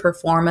body to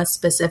perform a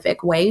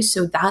specific way.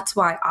 So that's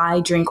why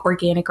I drink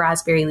organic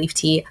raspberry leaf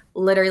tea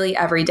literally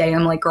every day.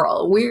 I'm like,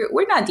 girl,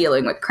 we're not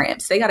dealing with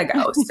cramps. They got to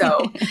go.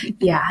 So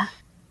yeah.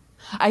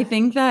 I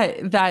think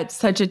that that's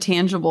such a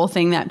tangible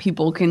thing that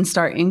people can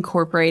start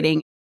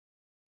incorporating.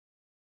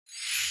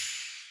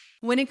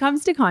 When it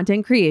comes to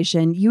content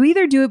creation, you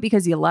either do it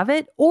because you love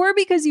it or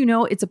because you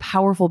know it's a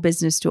powerful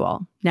business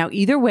tool. Now,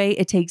 either way,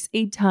 it takes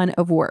a ton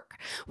of work.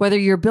 Whether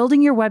you're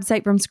building your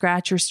website from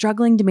scratch or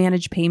struggling to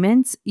manage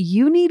payments,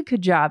 you need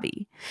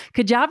Kajabi.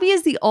 Kajabi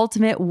is the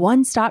ultimate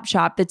one-stop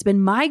shop that's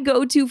been my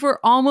go-to for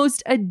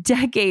almost a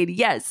decade.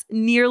 Yes,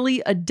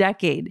 nearly a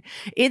decade.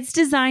 It's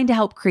designed to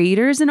help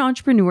creators and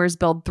entrepreneurs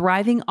build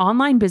thriving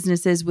online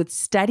businesses with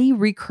steady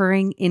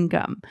recurring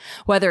income.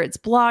 Whether it's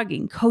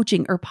blogging,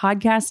 coaching, or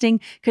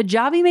podcasting, Kajabi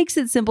Kajabi makes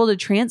it simple to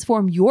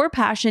transform your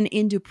passion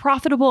into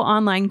profitable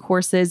online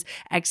courses,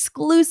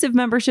 exclusive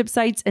membership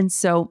sites, and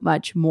so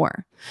much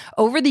more.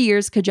 Over the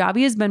years,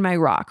 Kajabi has been my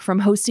rock, from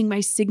hosting my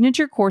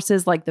signature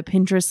courses like the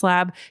Pinterest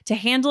Lab to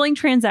handling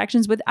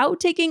transactions without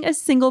taking a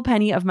single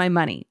penny of my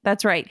money.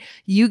 That's right.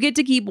 You get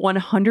to keep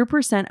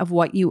 100% of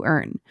what you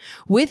earn.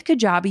 With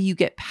Kajabi, you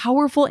get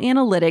powerful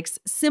analytics,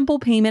 simple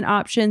payment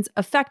options,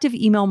 effective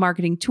email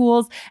marketing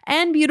tools,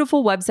 and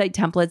beautiful website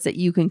templates that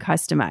you can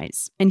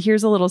customize. And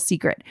here's a little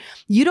secret.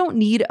 You don't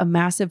need a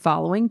massive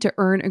following to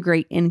earn a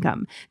great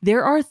income.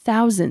 There are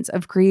thousands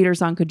of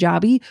creators on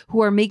Kajabi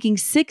who are making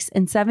 6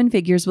 and 7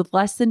 figures with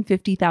less than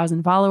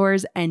 50,000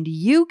 followers, and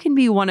you can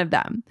be one of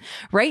them.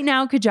 Right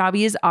now,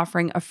 Kajabi is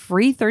offering a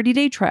free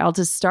 30-day trial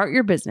to start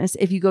your business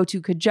if you go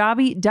to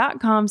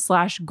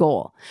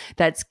kajabi.com/goal.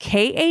 That's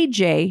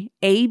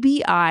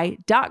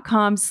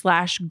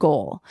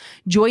KAJABI.com/goal.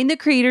 Join the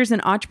creators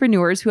and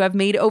entrepreneurs who have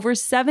made over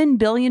 $7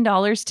 billion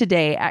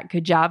today at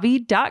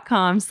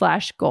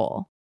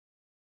kajabi.com/goal.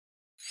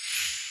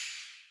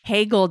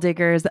 Hey, goal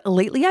diggers.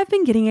 Lately, I've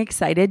been getting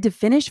excited to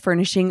finish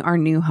furnishing our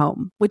new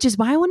home, which is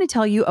why I want to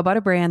tell you about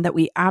a brand that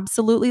we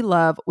absolutely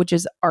love, which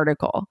is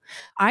Article.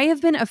 I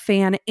have been a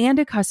fan and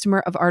a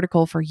customer of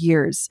Article for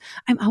years.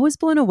 I'm always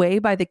blown away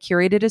by the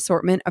curated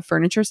assortment of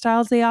furniture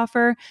styles they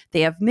offer.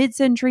 They have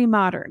mid-century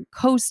modern,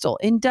 coastal,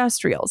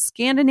 industrial,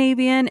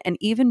 Scandinavian, and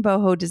even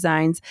boho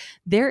designs.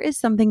 There is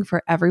something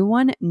for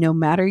everyone, no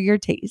matter your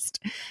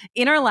taste.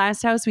 In our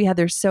last house, we had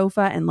their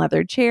sofa and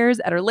leather chairs.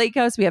 At our lake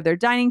house, we have their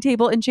dining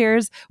table and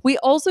chairs. We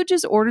also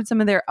just ordered some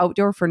of their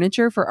outdoor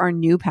furniture for our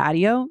new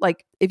patio.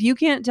 Like, if you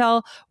can't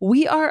tell,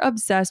 we are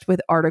obsessed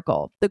with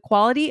Article. The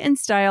quality and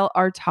style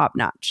are top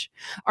notch.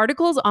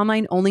 Article's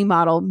online only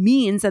model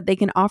means that they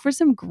can offer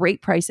some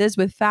great prices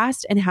with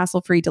fast and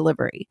hassle-free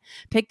delivery.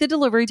 Pick the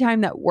delivery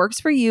time that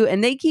works for you,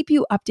 and they keep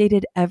you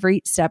updated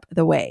every step of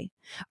the way.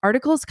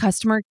 Article's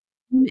customer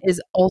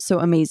is also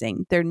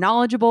amazing. They're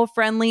knowledgeable,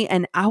 friendly,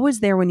 and always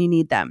there when you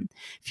need them.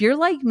 If you're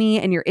like me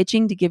and you're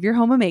itching to give your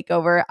home a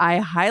makeover, I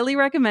highly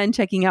recommend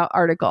checking out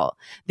Article.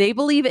 They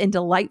believe in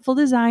delightful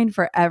design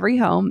for every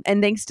home,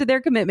 and thanks to their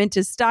commitment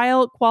to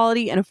style,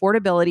 quality, and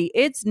affordability,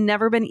 it's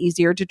never been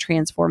easier to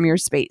transform your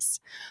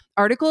space.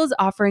 Article is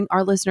offering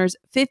our listeners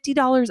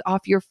 $50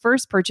 off your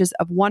first purchase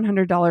of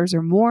 $100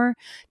 or more.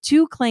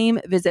 To claim,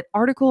 visit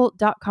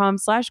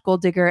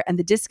article.com/goaldigger, and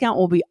the discount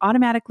will be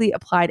automatically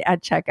applied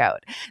at checkout.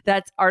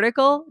 That's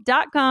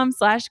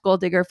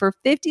article.com/goaldigger for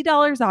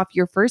 $50 off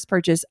your first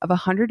purchase of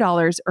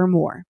 $100 or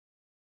more.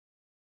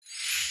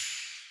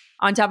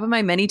 On top of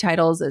my many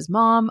titles as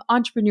mom,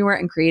 entrepreneur,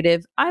 and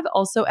creative, I've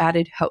also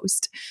added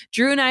host.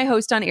 Drew and I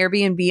host on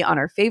Airbnb on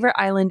our favorite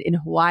island in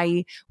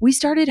Hawaii. We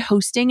started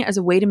hosting as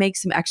a way to make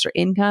some extra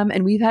income,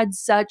 and we've had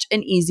such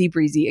an easy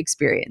breezy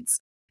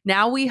experience.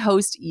 Now we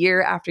host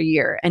year after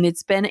year, and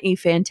it's been a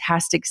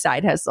fantastic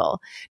side hustle.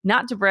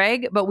 Not to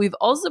brag, but we've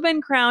also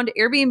been crowned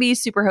Airbnb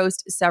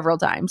Superhost several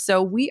times,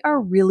 so we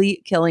are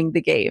really killing the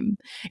game.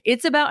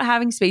 It's about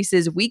having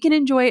spaces we can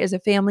enjoy as a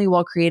family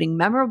while creating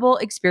memorable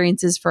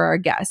experiences for our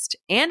guests,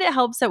 and it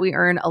helps that we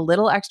earn a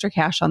little extra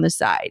cash on the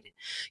side.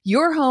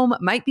 Your home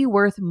might be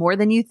worth more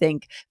than you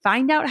think.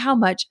 Find out how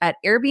much at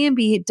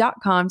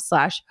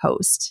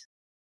airbnb.com/host.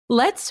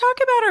 Let's talk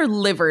about our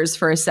livers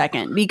for a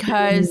second,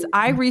 because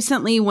I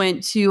recently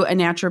went to a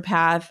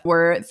naturopath.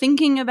 We're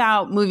thinking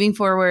about moving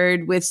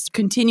forward with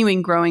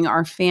continuing growing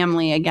our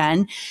family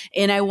again.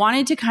 And I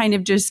wanted to kind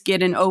of just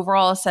get an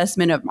overall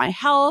assessment of my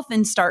health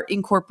and start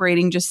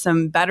incorporating just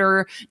some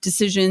better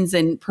decisions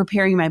and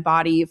preparing my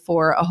body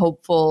for a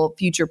hopeful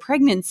future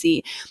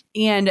pregnancy.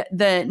 And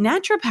the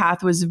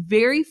naturopath was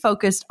very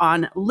focused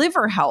on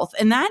liver health.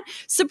 And that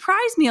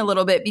surprised me a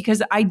little bit,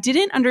 because I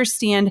didn't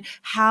understand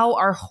how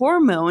our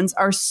hormones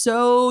are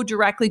so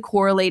directly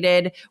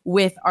correlated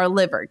with our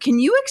liver. Can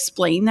you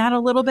explain that a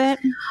little bit?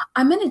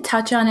 I'm going to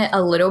touch on it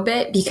a little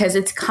bit because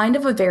it's kind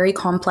of a very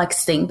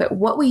complex thing. But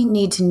what we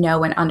need to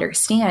know and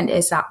understand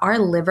is that our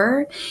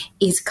liver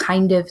is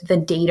kind of the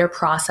data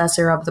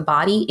processor of the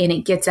body, and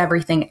it gets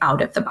everything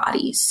out of the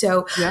body.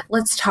 So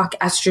let's talk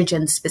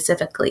estrogen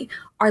specifically.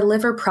 Our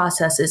liver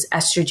processes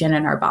estrogen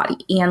in our body.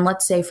 And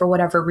let's say for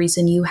whatever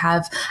reason you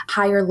have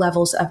higher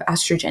levels of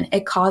estrogen,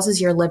 it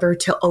causes your liver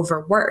to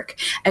overwork.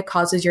 It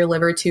causes your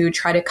liver to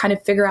try to kind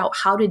of figure out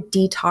how to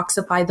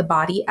detoxify the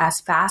body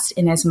as fast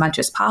and as much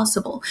as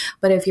possible.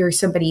 But if you're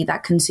somebody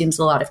that consumes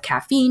a lot of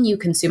caffeine, you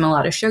consume a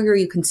lot of sugar,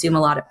 you consume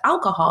a lot of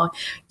alcohol,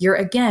 you're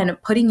again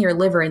putting your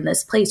liver in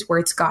this place where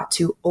it's got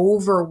to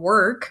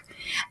overwork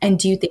and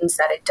do things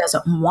that it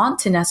doesn't want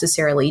to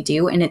necessarily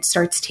do. And it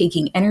starts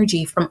taking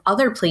energy from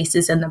other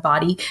places in the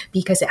body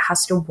because it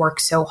has to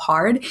work so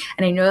hard.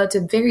 And I know that's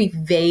a very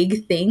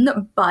vague thing,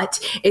 but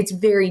it's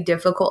very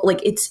difficult.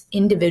 Like, it's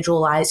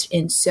individualized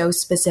and so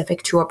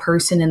specific to a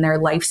person and their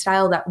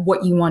lifestyle that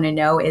what you want to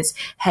know is,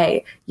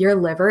 hey, your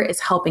liver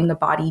is helping the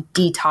body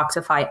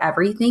detoxify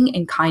everything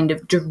and kind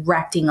of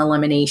directing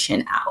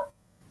elimination out.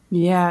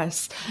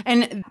 Yes.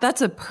 And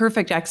that's a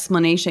perfect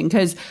explanation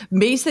because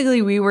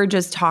basically we were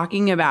just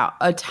talking about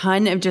a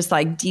ton of just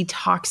like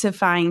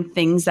detoxifying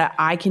things that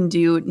I can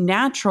do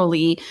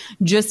naturally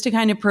just to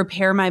kind of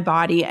prepare my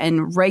body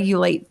and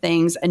regulate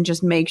things and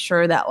just make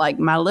sure that like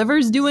my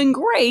liver's doing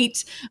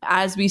great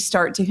as we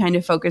start to kind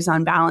of focus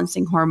on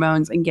balancing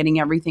hormones and getting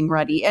everything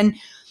ready. And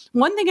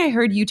one thing I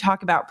heard you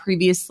talk about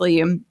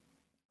previously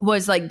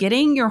was like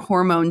getting your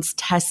hormones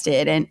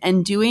tested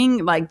and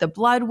doing like the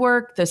blood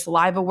work, the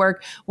saliva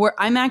work, where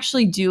I'm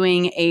actually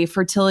doing a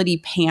fertility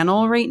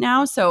panel right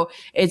now. So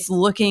it's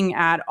looking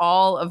at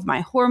all of my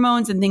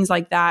hormones and things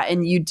like that.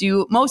 And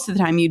most of the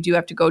time you do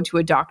have to go to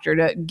a doctor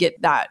to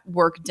get that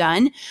work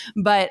done.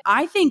 But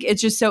I think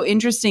it's just so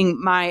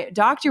interesting. My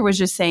doctor was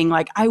just saying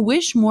like, I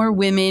wish more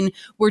women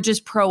were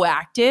just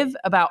proactive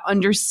about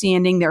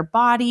understanding their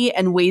body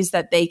and ways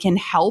that they can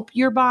help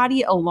your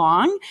body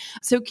along.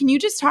 So can you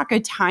just talk a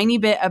tiny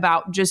bit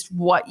about just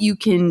what you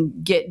can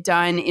get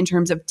done in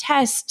terms of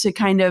tests to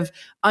kind of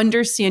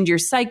understand your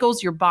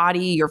cycles, your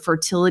body, your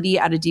fertility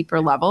at a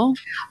deeper level?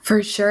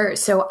 For sure.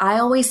 So I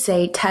always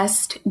say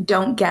test,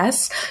 don't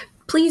guess.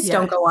 Please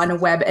don't go on a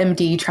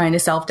WebMD trying to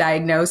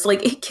self-diagnose.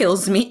 Like it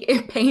kills me.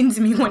 It pains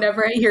me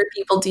whenever I hear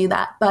people do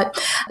that.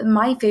 But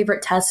my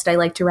favorite test I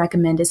like to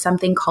recommend is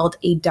something called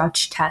a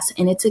Dutch test.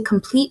 And it's a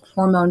complete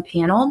hormone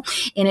panel.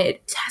 And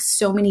it tests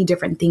so many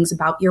different things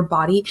about your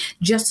body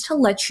just to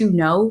let you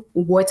know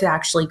what's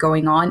actually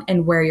going on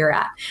and where you're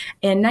at.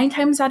 And 9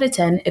 times out of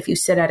 10, if you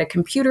sit at a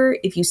computer,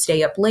 if you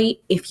stay up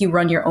late, if you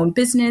run your own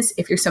business,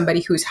 if you're somebody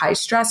who's high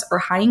stress or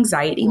high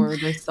anxiety.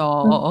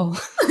 Cortisol.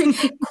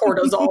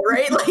 Cortisol,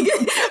 right?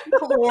 Like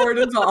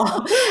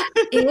cortisol.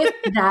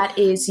 If that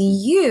is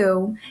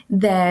you,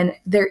 then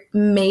there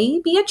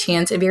may be a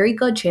chance, a very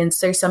good chance,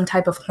 there's some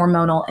type of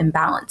hormonal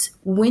imbalance.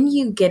 When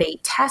you get a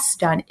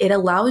test done, it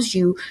allows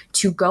you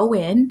to go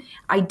in,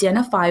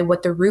 identify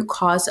what the root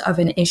cause of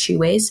an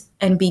issue is,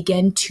 and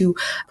begin to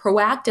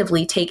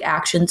proactively take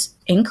actions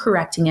in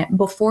correcting it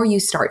before you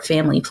start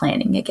family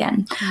planning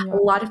again. Yeah. A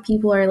lot of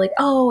people are like,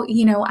 oh,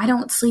 I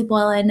don't sleep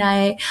well at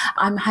night.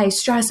 I'm high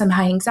stress. I'm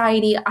high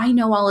anxiety. I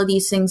know all of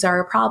these things are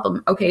a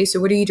problem. Okay, so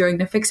what are you doing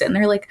to fix it? And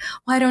they're like,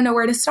 well, I don't know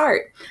where to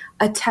start.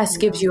 A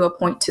test gives you a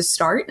point to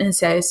start and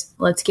says,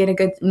 let's get a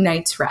good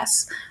night's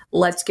rest.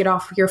 Let's get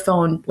off your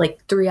phone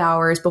like 3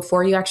 hours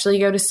before you actually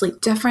go to sleep.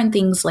 Different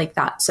things like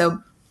that.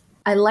 So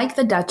I like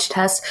the Dutch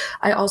test.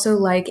 I also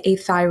like a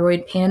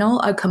thyroid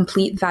panel, a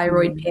complete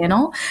thyroid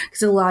panel,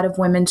 because a lot of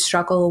women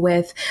struggle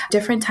with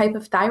different type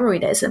of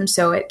thyroidism.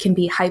 So it can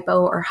be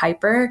hypo or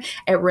hyper.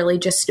 It really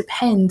just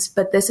depends.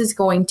 But this is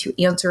going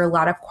to answer a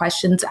lot of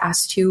questions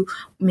as to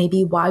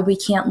maybe why we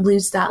can't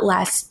lose that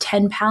last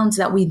 10 pounds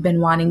that we've been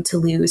wanting to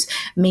lose.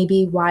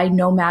 Maybe why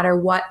no matter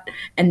what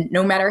and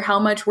no matter how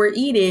much we're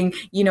eating,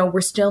 we're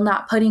still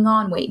not putting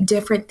on weight.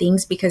 Different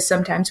things, because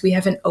sometimes we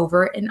have an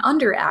over and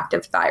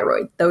underactive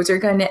thyroid. Those are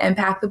going to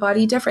impact the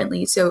body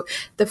differently. So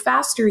the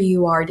faster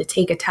you are to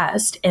take a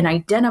test and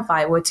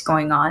identify what's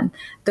going on,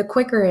 the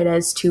quicker it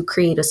is to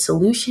create a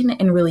solution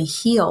and really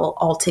heal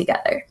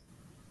altogether.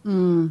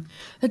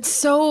 That's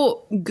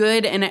so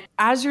good. And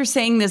as you're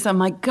saying this, I'm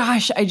like,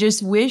 gosh, I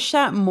just wish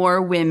that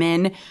more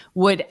women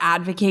would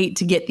advocate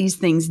to get these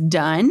things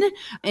done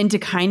and to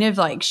kind of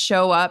like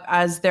show up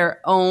as their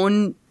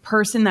own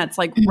person that's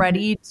like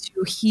ready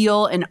to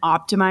heal and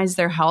optimize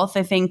their health.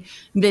 I think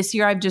this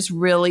year I've just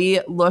really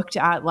looked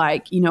at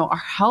like, our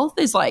health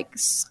is like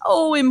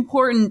so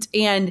important.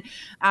 And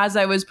as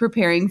I was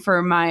preparing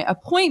for my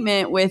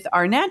appointment with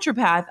our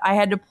naturopath, I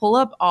had to pull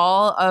up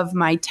all of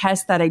my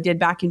tests that I did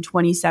back in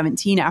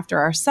 2017 after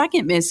our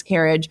second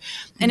miscarriage.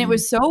 And it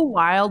was so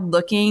wild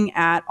looking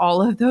at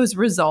all of those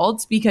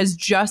results, because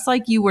just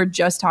like you were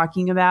just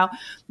talking about,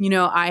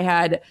 I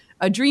had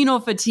adrenal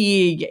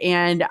fatigue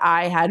and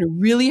I had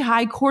really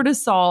high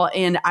cortisol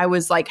and I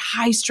was like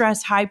high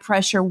stress, high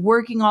pressure,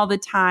 working all the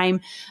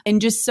time.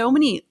 And just so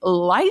many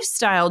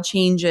lifestyle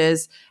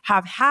changes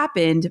have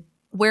happened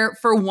where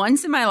for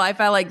once in my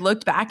life, I like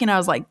looked back and I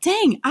was like,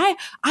 dang, I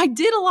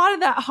did a lot of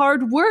that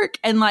hard work.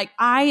 And like,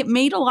 I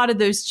made a lot of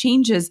those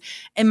changes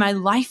and my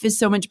life is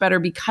so much better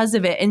because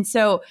of it. And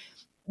so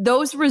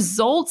those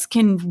results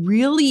can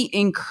really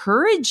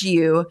encourage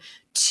you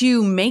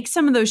to make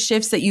some of those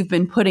shifts that you've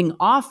been putting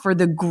off for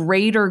the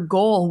greater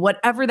goal,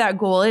 whatever that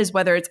goal is,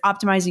 whether it's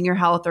optimizing your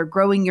health or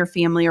growing your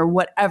family or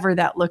whatever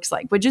that looks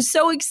like, which is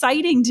so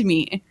exciting to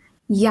me.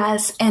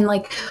 Yes. And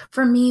like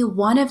for me,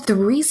 one of the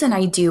reason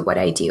I do what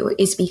I do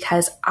is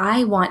because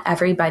I want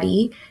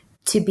everybody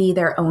to be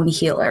their own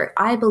healer.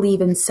 I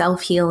believe in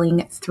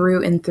self-healing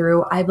through and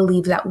through. I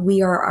believe that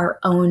we are our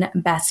own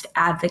best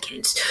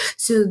advocates.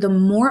 So the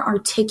more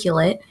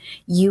articulate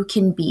you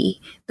can be,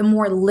 the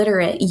more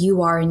literate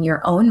you are in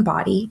your own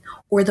body,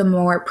 or the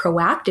more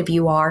proactive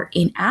you are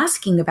in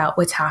asking about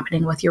what's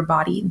happening with your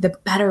body, the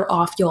better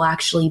off you'll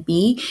actually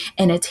be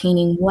in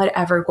attaining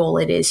whatever goal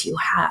it is you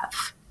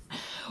have.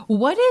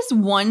 What is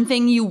one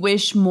thing you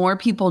wish more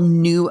people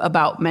knew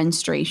about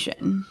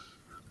menstruation?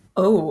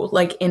 Oh,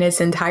 like in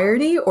its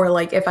entirety, or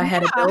like if I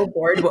had a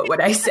billboard, what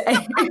would I say?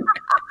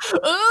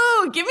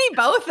 Ooh, give me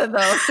both of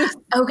those.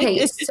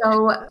 Okay,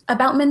 so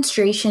about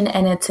menstruation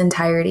in its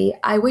entirety,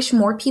 I wish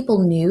more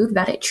people knew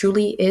that it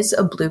truly is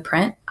a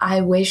blueprint.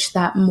 I wish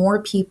that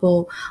more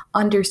people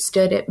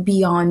understood it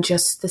beyond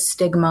just the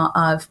stigma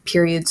of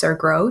periods are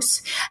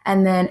gross.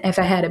 And then if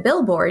I had a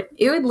billboard,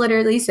 it would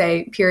literally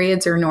say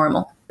periods are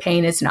normal,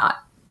 pain is not.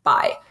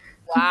 Bye.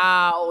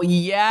 Wow.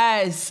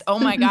 Yes. Oh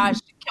my gosh.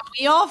 Can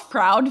we all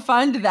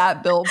crowdfund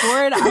that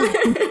billboard?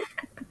 I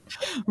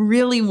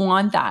really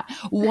want that.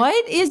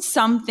 What is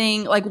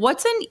something like,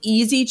 what's an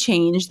easy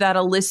change that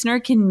a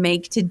listener can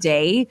make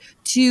today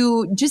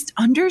to just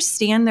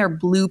understand their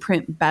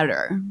blueprint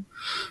better?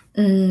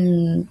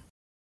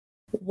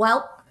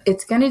 Well,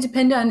 it's going to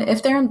depend on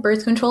if they're on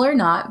birth control or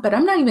not, but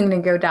I'm not even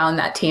going to go down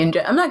that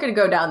tangent. I'm not going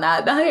to go down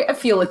that. I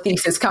feel a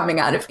thesis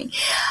coming out of me.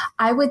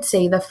 I would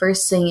say the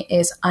first thing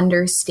is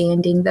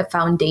understanding the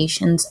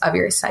foundations of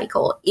your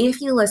cycle.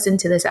 If you listen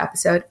to this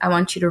episode, I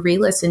want you to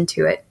re-listen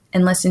to it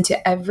and listen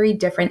to every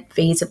different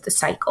phase of the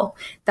cycle.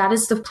 That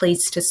is the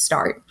place to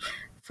start.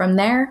 From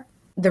there,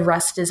 the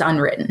rest is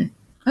unwritten.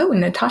 Oh,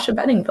 Natasha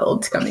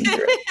Bedingfield's coming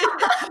through.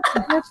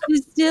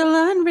 It's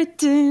still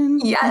unwritten.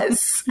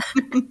 Yes.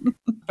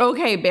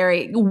 Okay,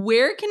 Barry,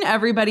 where can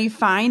everybody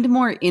find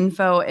more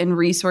info and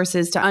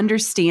resources to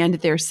understand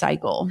their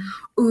cycle?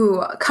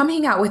 Ooh, come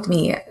hang out with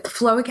me,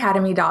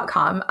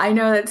 flowacademy.com. I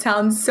know that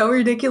sounds so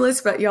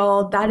ridiculous, but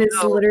y'all, that is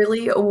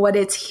literally what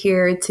it's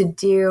here to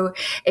do.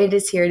 It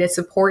is here to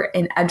support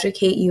and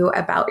educate you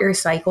about your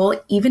cycle,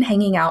 even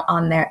hanging out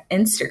on their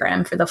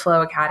Instagram for the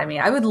Flow Academy.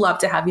 I would love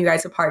to have you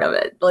guys a part of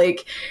it.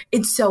 Like,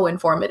 it's so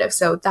informative.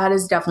 So that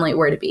is definitely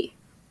where to be.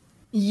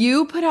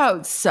 You put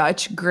out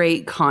such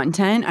great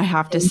content, I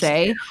have to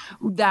say,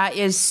 that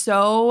is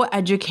so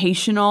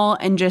educational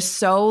and just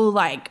so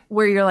like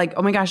where you're like,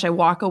 oh my gosh, I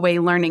walk away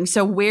learning.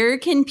 So where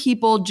can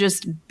people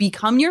just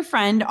become your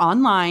friend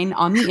online,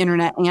 on the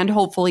internet, and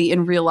hopefully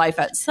in real life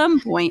at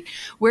some point?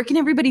 Where can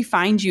everybody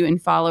find you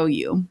and follow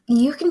you?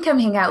 You can come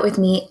hang out with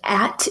me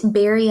at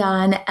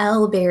Barryon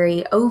L.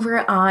 Barry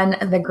over on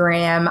the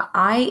gram.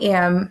 I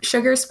am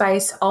sugar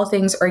spice, all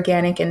things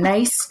organic and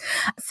nice.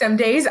 Some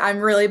days I'm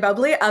really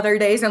bubbly,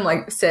 other days I'm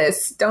like,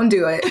 sis, don't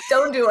do it.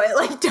 Don't do it.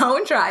 Like,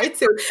 don't try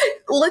to.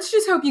 Let's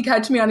just hope you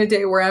catch me on a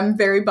day where I'm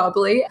very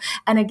bubbly.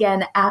 And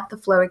again, at the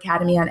Flow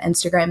Academy on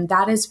Instagram,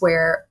 that is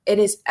where it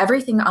is.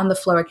 Everything on the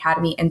Flow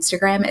Academy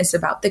Instagram is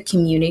about the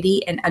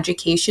community and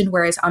education.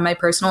 Whereas on my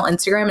personal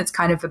Instagram, it's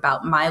kind of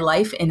about my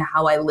life and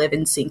how I live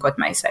in sync with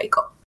my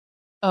cycle.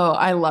 Oh,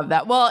 I love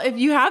that. Well, if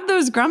you have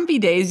those grumpy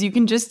days, you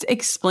can just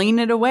explain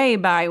it away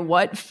by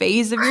what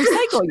phase of your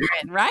cycle you're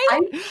in,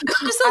 right?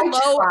 Just a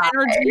low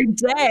energy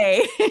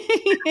day.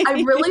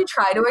 I really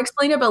try to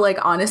explain it, but like,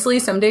 honestly,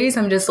 some days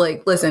I'm just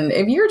like, listen,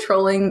 if you're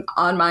trolling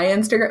on my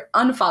Instagram,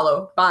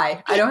 unfollow,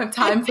 bye. I don't have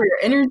time for your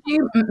energy.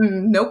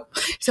 Nope.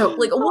 So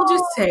like, we'll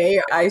just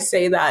say, I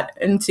say that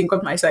in sync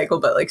with my cycle,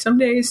 but like some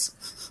days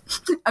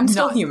I'm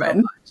still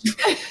human.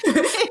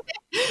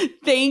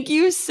 Thank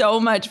you so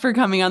much for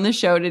coming on the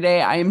show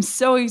today. I am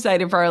so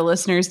excited for our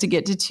listeners to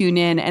get to tune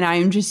in, and I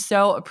am just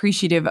so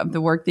appreciative of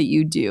the work that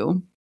you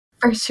do.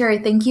 For sure.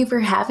 Thank you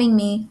for having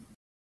me.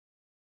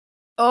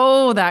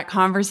 Oh, that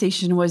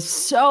conversation was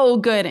so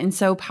good and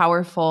so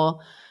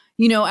powerful.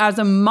 You know, as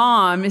a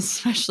mom,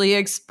 especially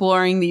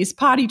exploring these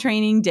potty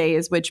training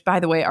days, which by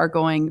the way are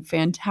going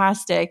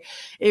fantastic,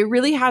 it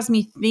really has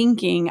me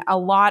thinking a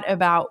lot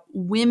about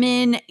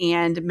women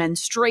and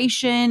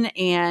menstruation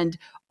and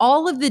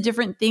all of the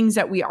different things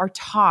that we are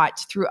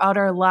taught throughout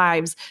our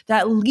lives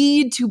that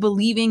lead to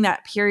believing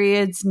that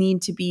periods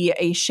need to be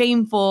a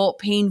shameful,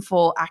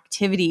 painful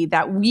activity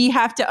that we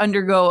have to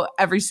undergo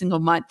every single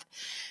month.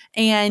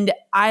 And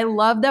I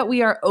love that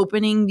we are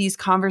opening these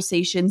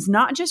conversations,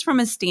 not just from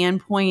a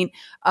standpoint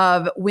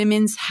of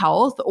women's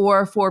health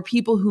or for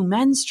people who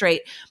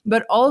menstruate,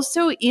 but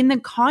also in the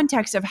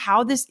context of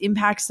how this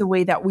impacts the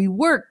way that we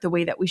work, the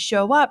way that we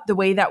show up, the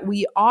way that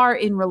we are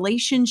in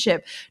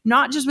relationship,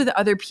 not just with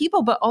other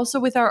people, but also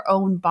with our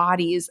own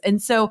bodies.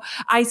 And so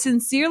I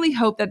sincerely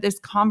hope that this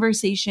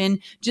conversation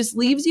just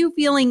leaves you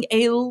feeling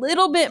a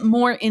little bit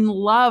more in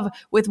love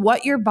with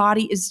what your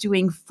body is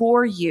doing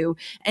for you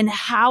and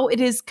how it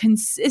is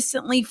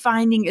consistently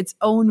finding its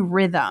own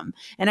rhythm.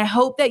 And I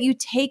hope that you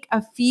take a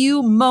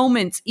few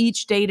moments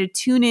each day to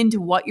tune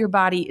into what your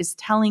body is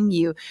telling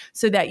you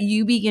so that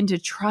you begin to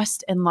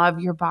trust and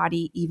love your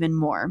body even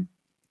more.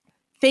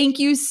 Thank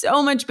you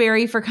so much,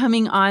 Barry, for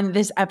coming on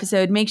this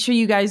episode. Make sure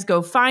you guys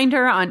go find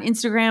her on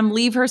Instagram,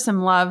 leave her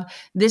some love.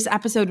 This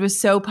episode was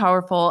so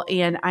powerful,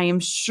 and I am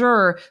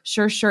sure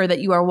that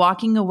you are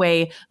walking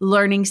away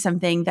learning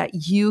something that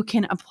you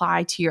can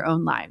apply to your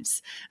own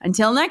lives.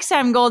 Until next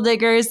time, goal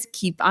diggers,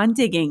 keep on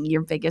digging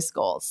your biggest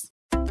goals.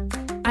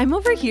 I'm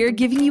over here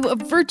giving you a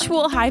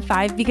virtual high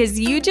five because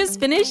you just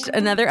finished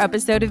another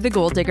episode of the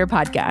Goal Digger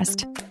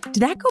podcast.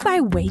 Did that go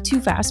by way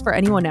too fast for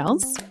anyone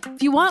else?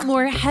 If you want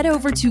more, head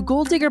over to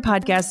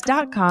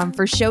goaldiggerpodcast.com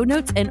for show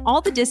notes and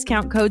all the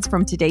discount codes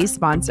from today's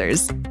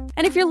sponsors.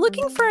 And if you're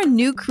looking for a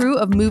new crew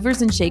of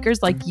movers and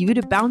shakers like you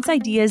to bounce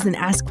ideas and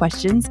ask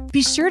questions,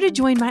 be sure to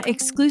join my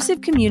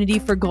exclusive community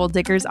for goal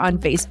diggers on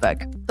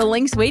Facebook. The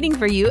link's waiting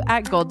for you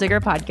at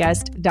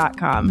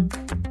goaldiggerpodcast.com.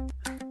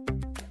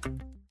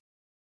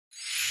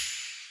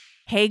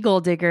 Hey,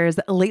 goal diggers.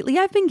 Lately,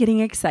 I've been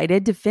getting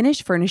excited to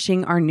finish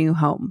furnishing our new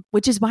home,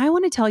 which is why I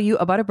want to tell you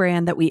about a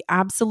brand that we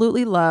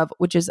absolutely love,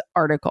 which is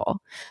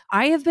Article.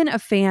 I have been a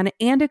fan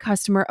and a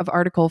customer of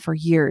Article for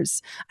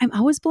years. I'm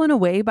always blown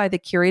away by the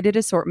curated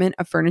assortment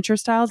of furniture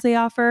styles they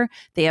offer.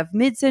 They have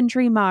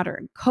mid-century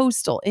modern,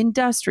 coastal,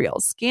 industrial,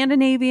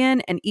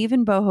 Scandinavian, and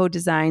even boho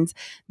designs.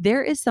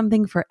 There is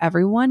something for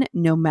everyone,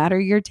 no matter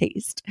your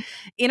taste.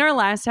 In our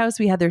last house,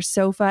 we had their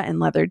sofa and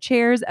leather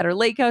chairs. At our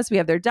lake house, we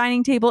have their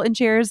dining table and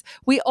chairs.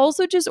 We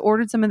also just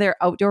ordered some of their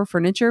outdoor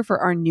furniture for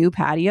our new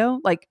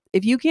patio. Like,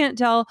 if you can't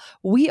tell,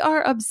 we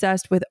are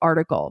obsessed with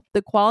Article.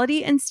 The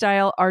quality and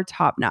style are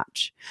top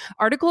notch.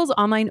 Article's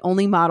online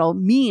only model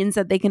means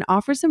that they can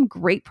offer some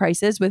great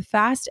prices with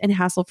fast and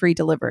hassle-free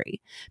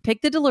delivery.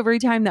 Pick the delivery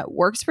time that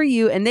works for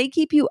you, and they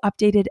keep you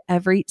updated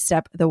every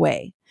step of the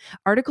way.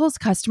 Article's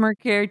customer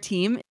care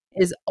team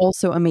is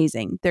also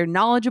amazing. They're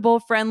knowledgeable,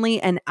 friendly,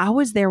 and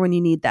always there when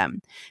you need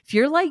them. If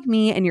you're like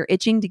me and you're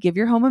itching to give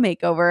your home a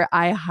makeover,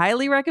 I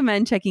highly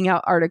recommend checking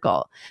out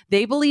Article.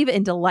 They believe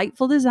in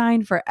delightful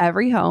design for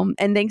every home,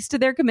 and thanks to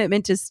their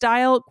commitment to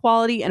style,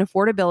 quality, and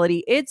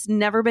affordability, it's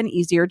never been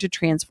easier to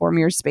transform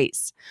your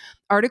space.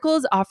 Article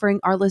is offering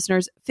our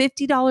listeners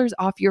 $50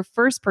 off your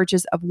first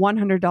purchase of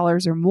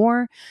 $100 or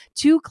more.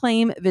 To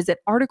claim, visit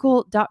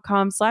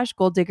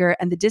article.com/goaldigger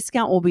and the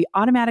discount will be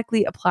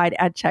automatically applied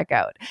at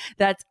checkout.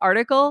 That's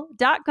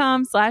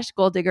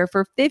article.com/goaldigger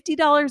for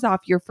 $50 off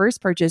your first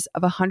purchase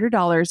of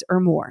 $100 or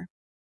more.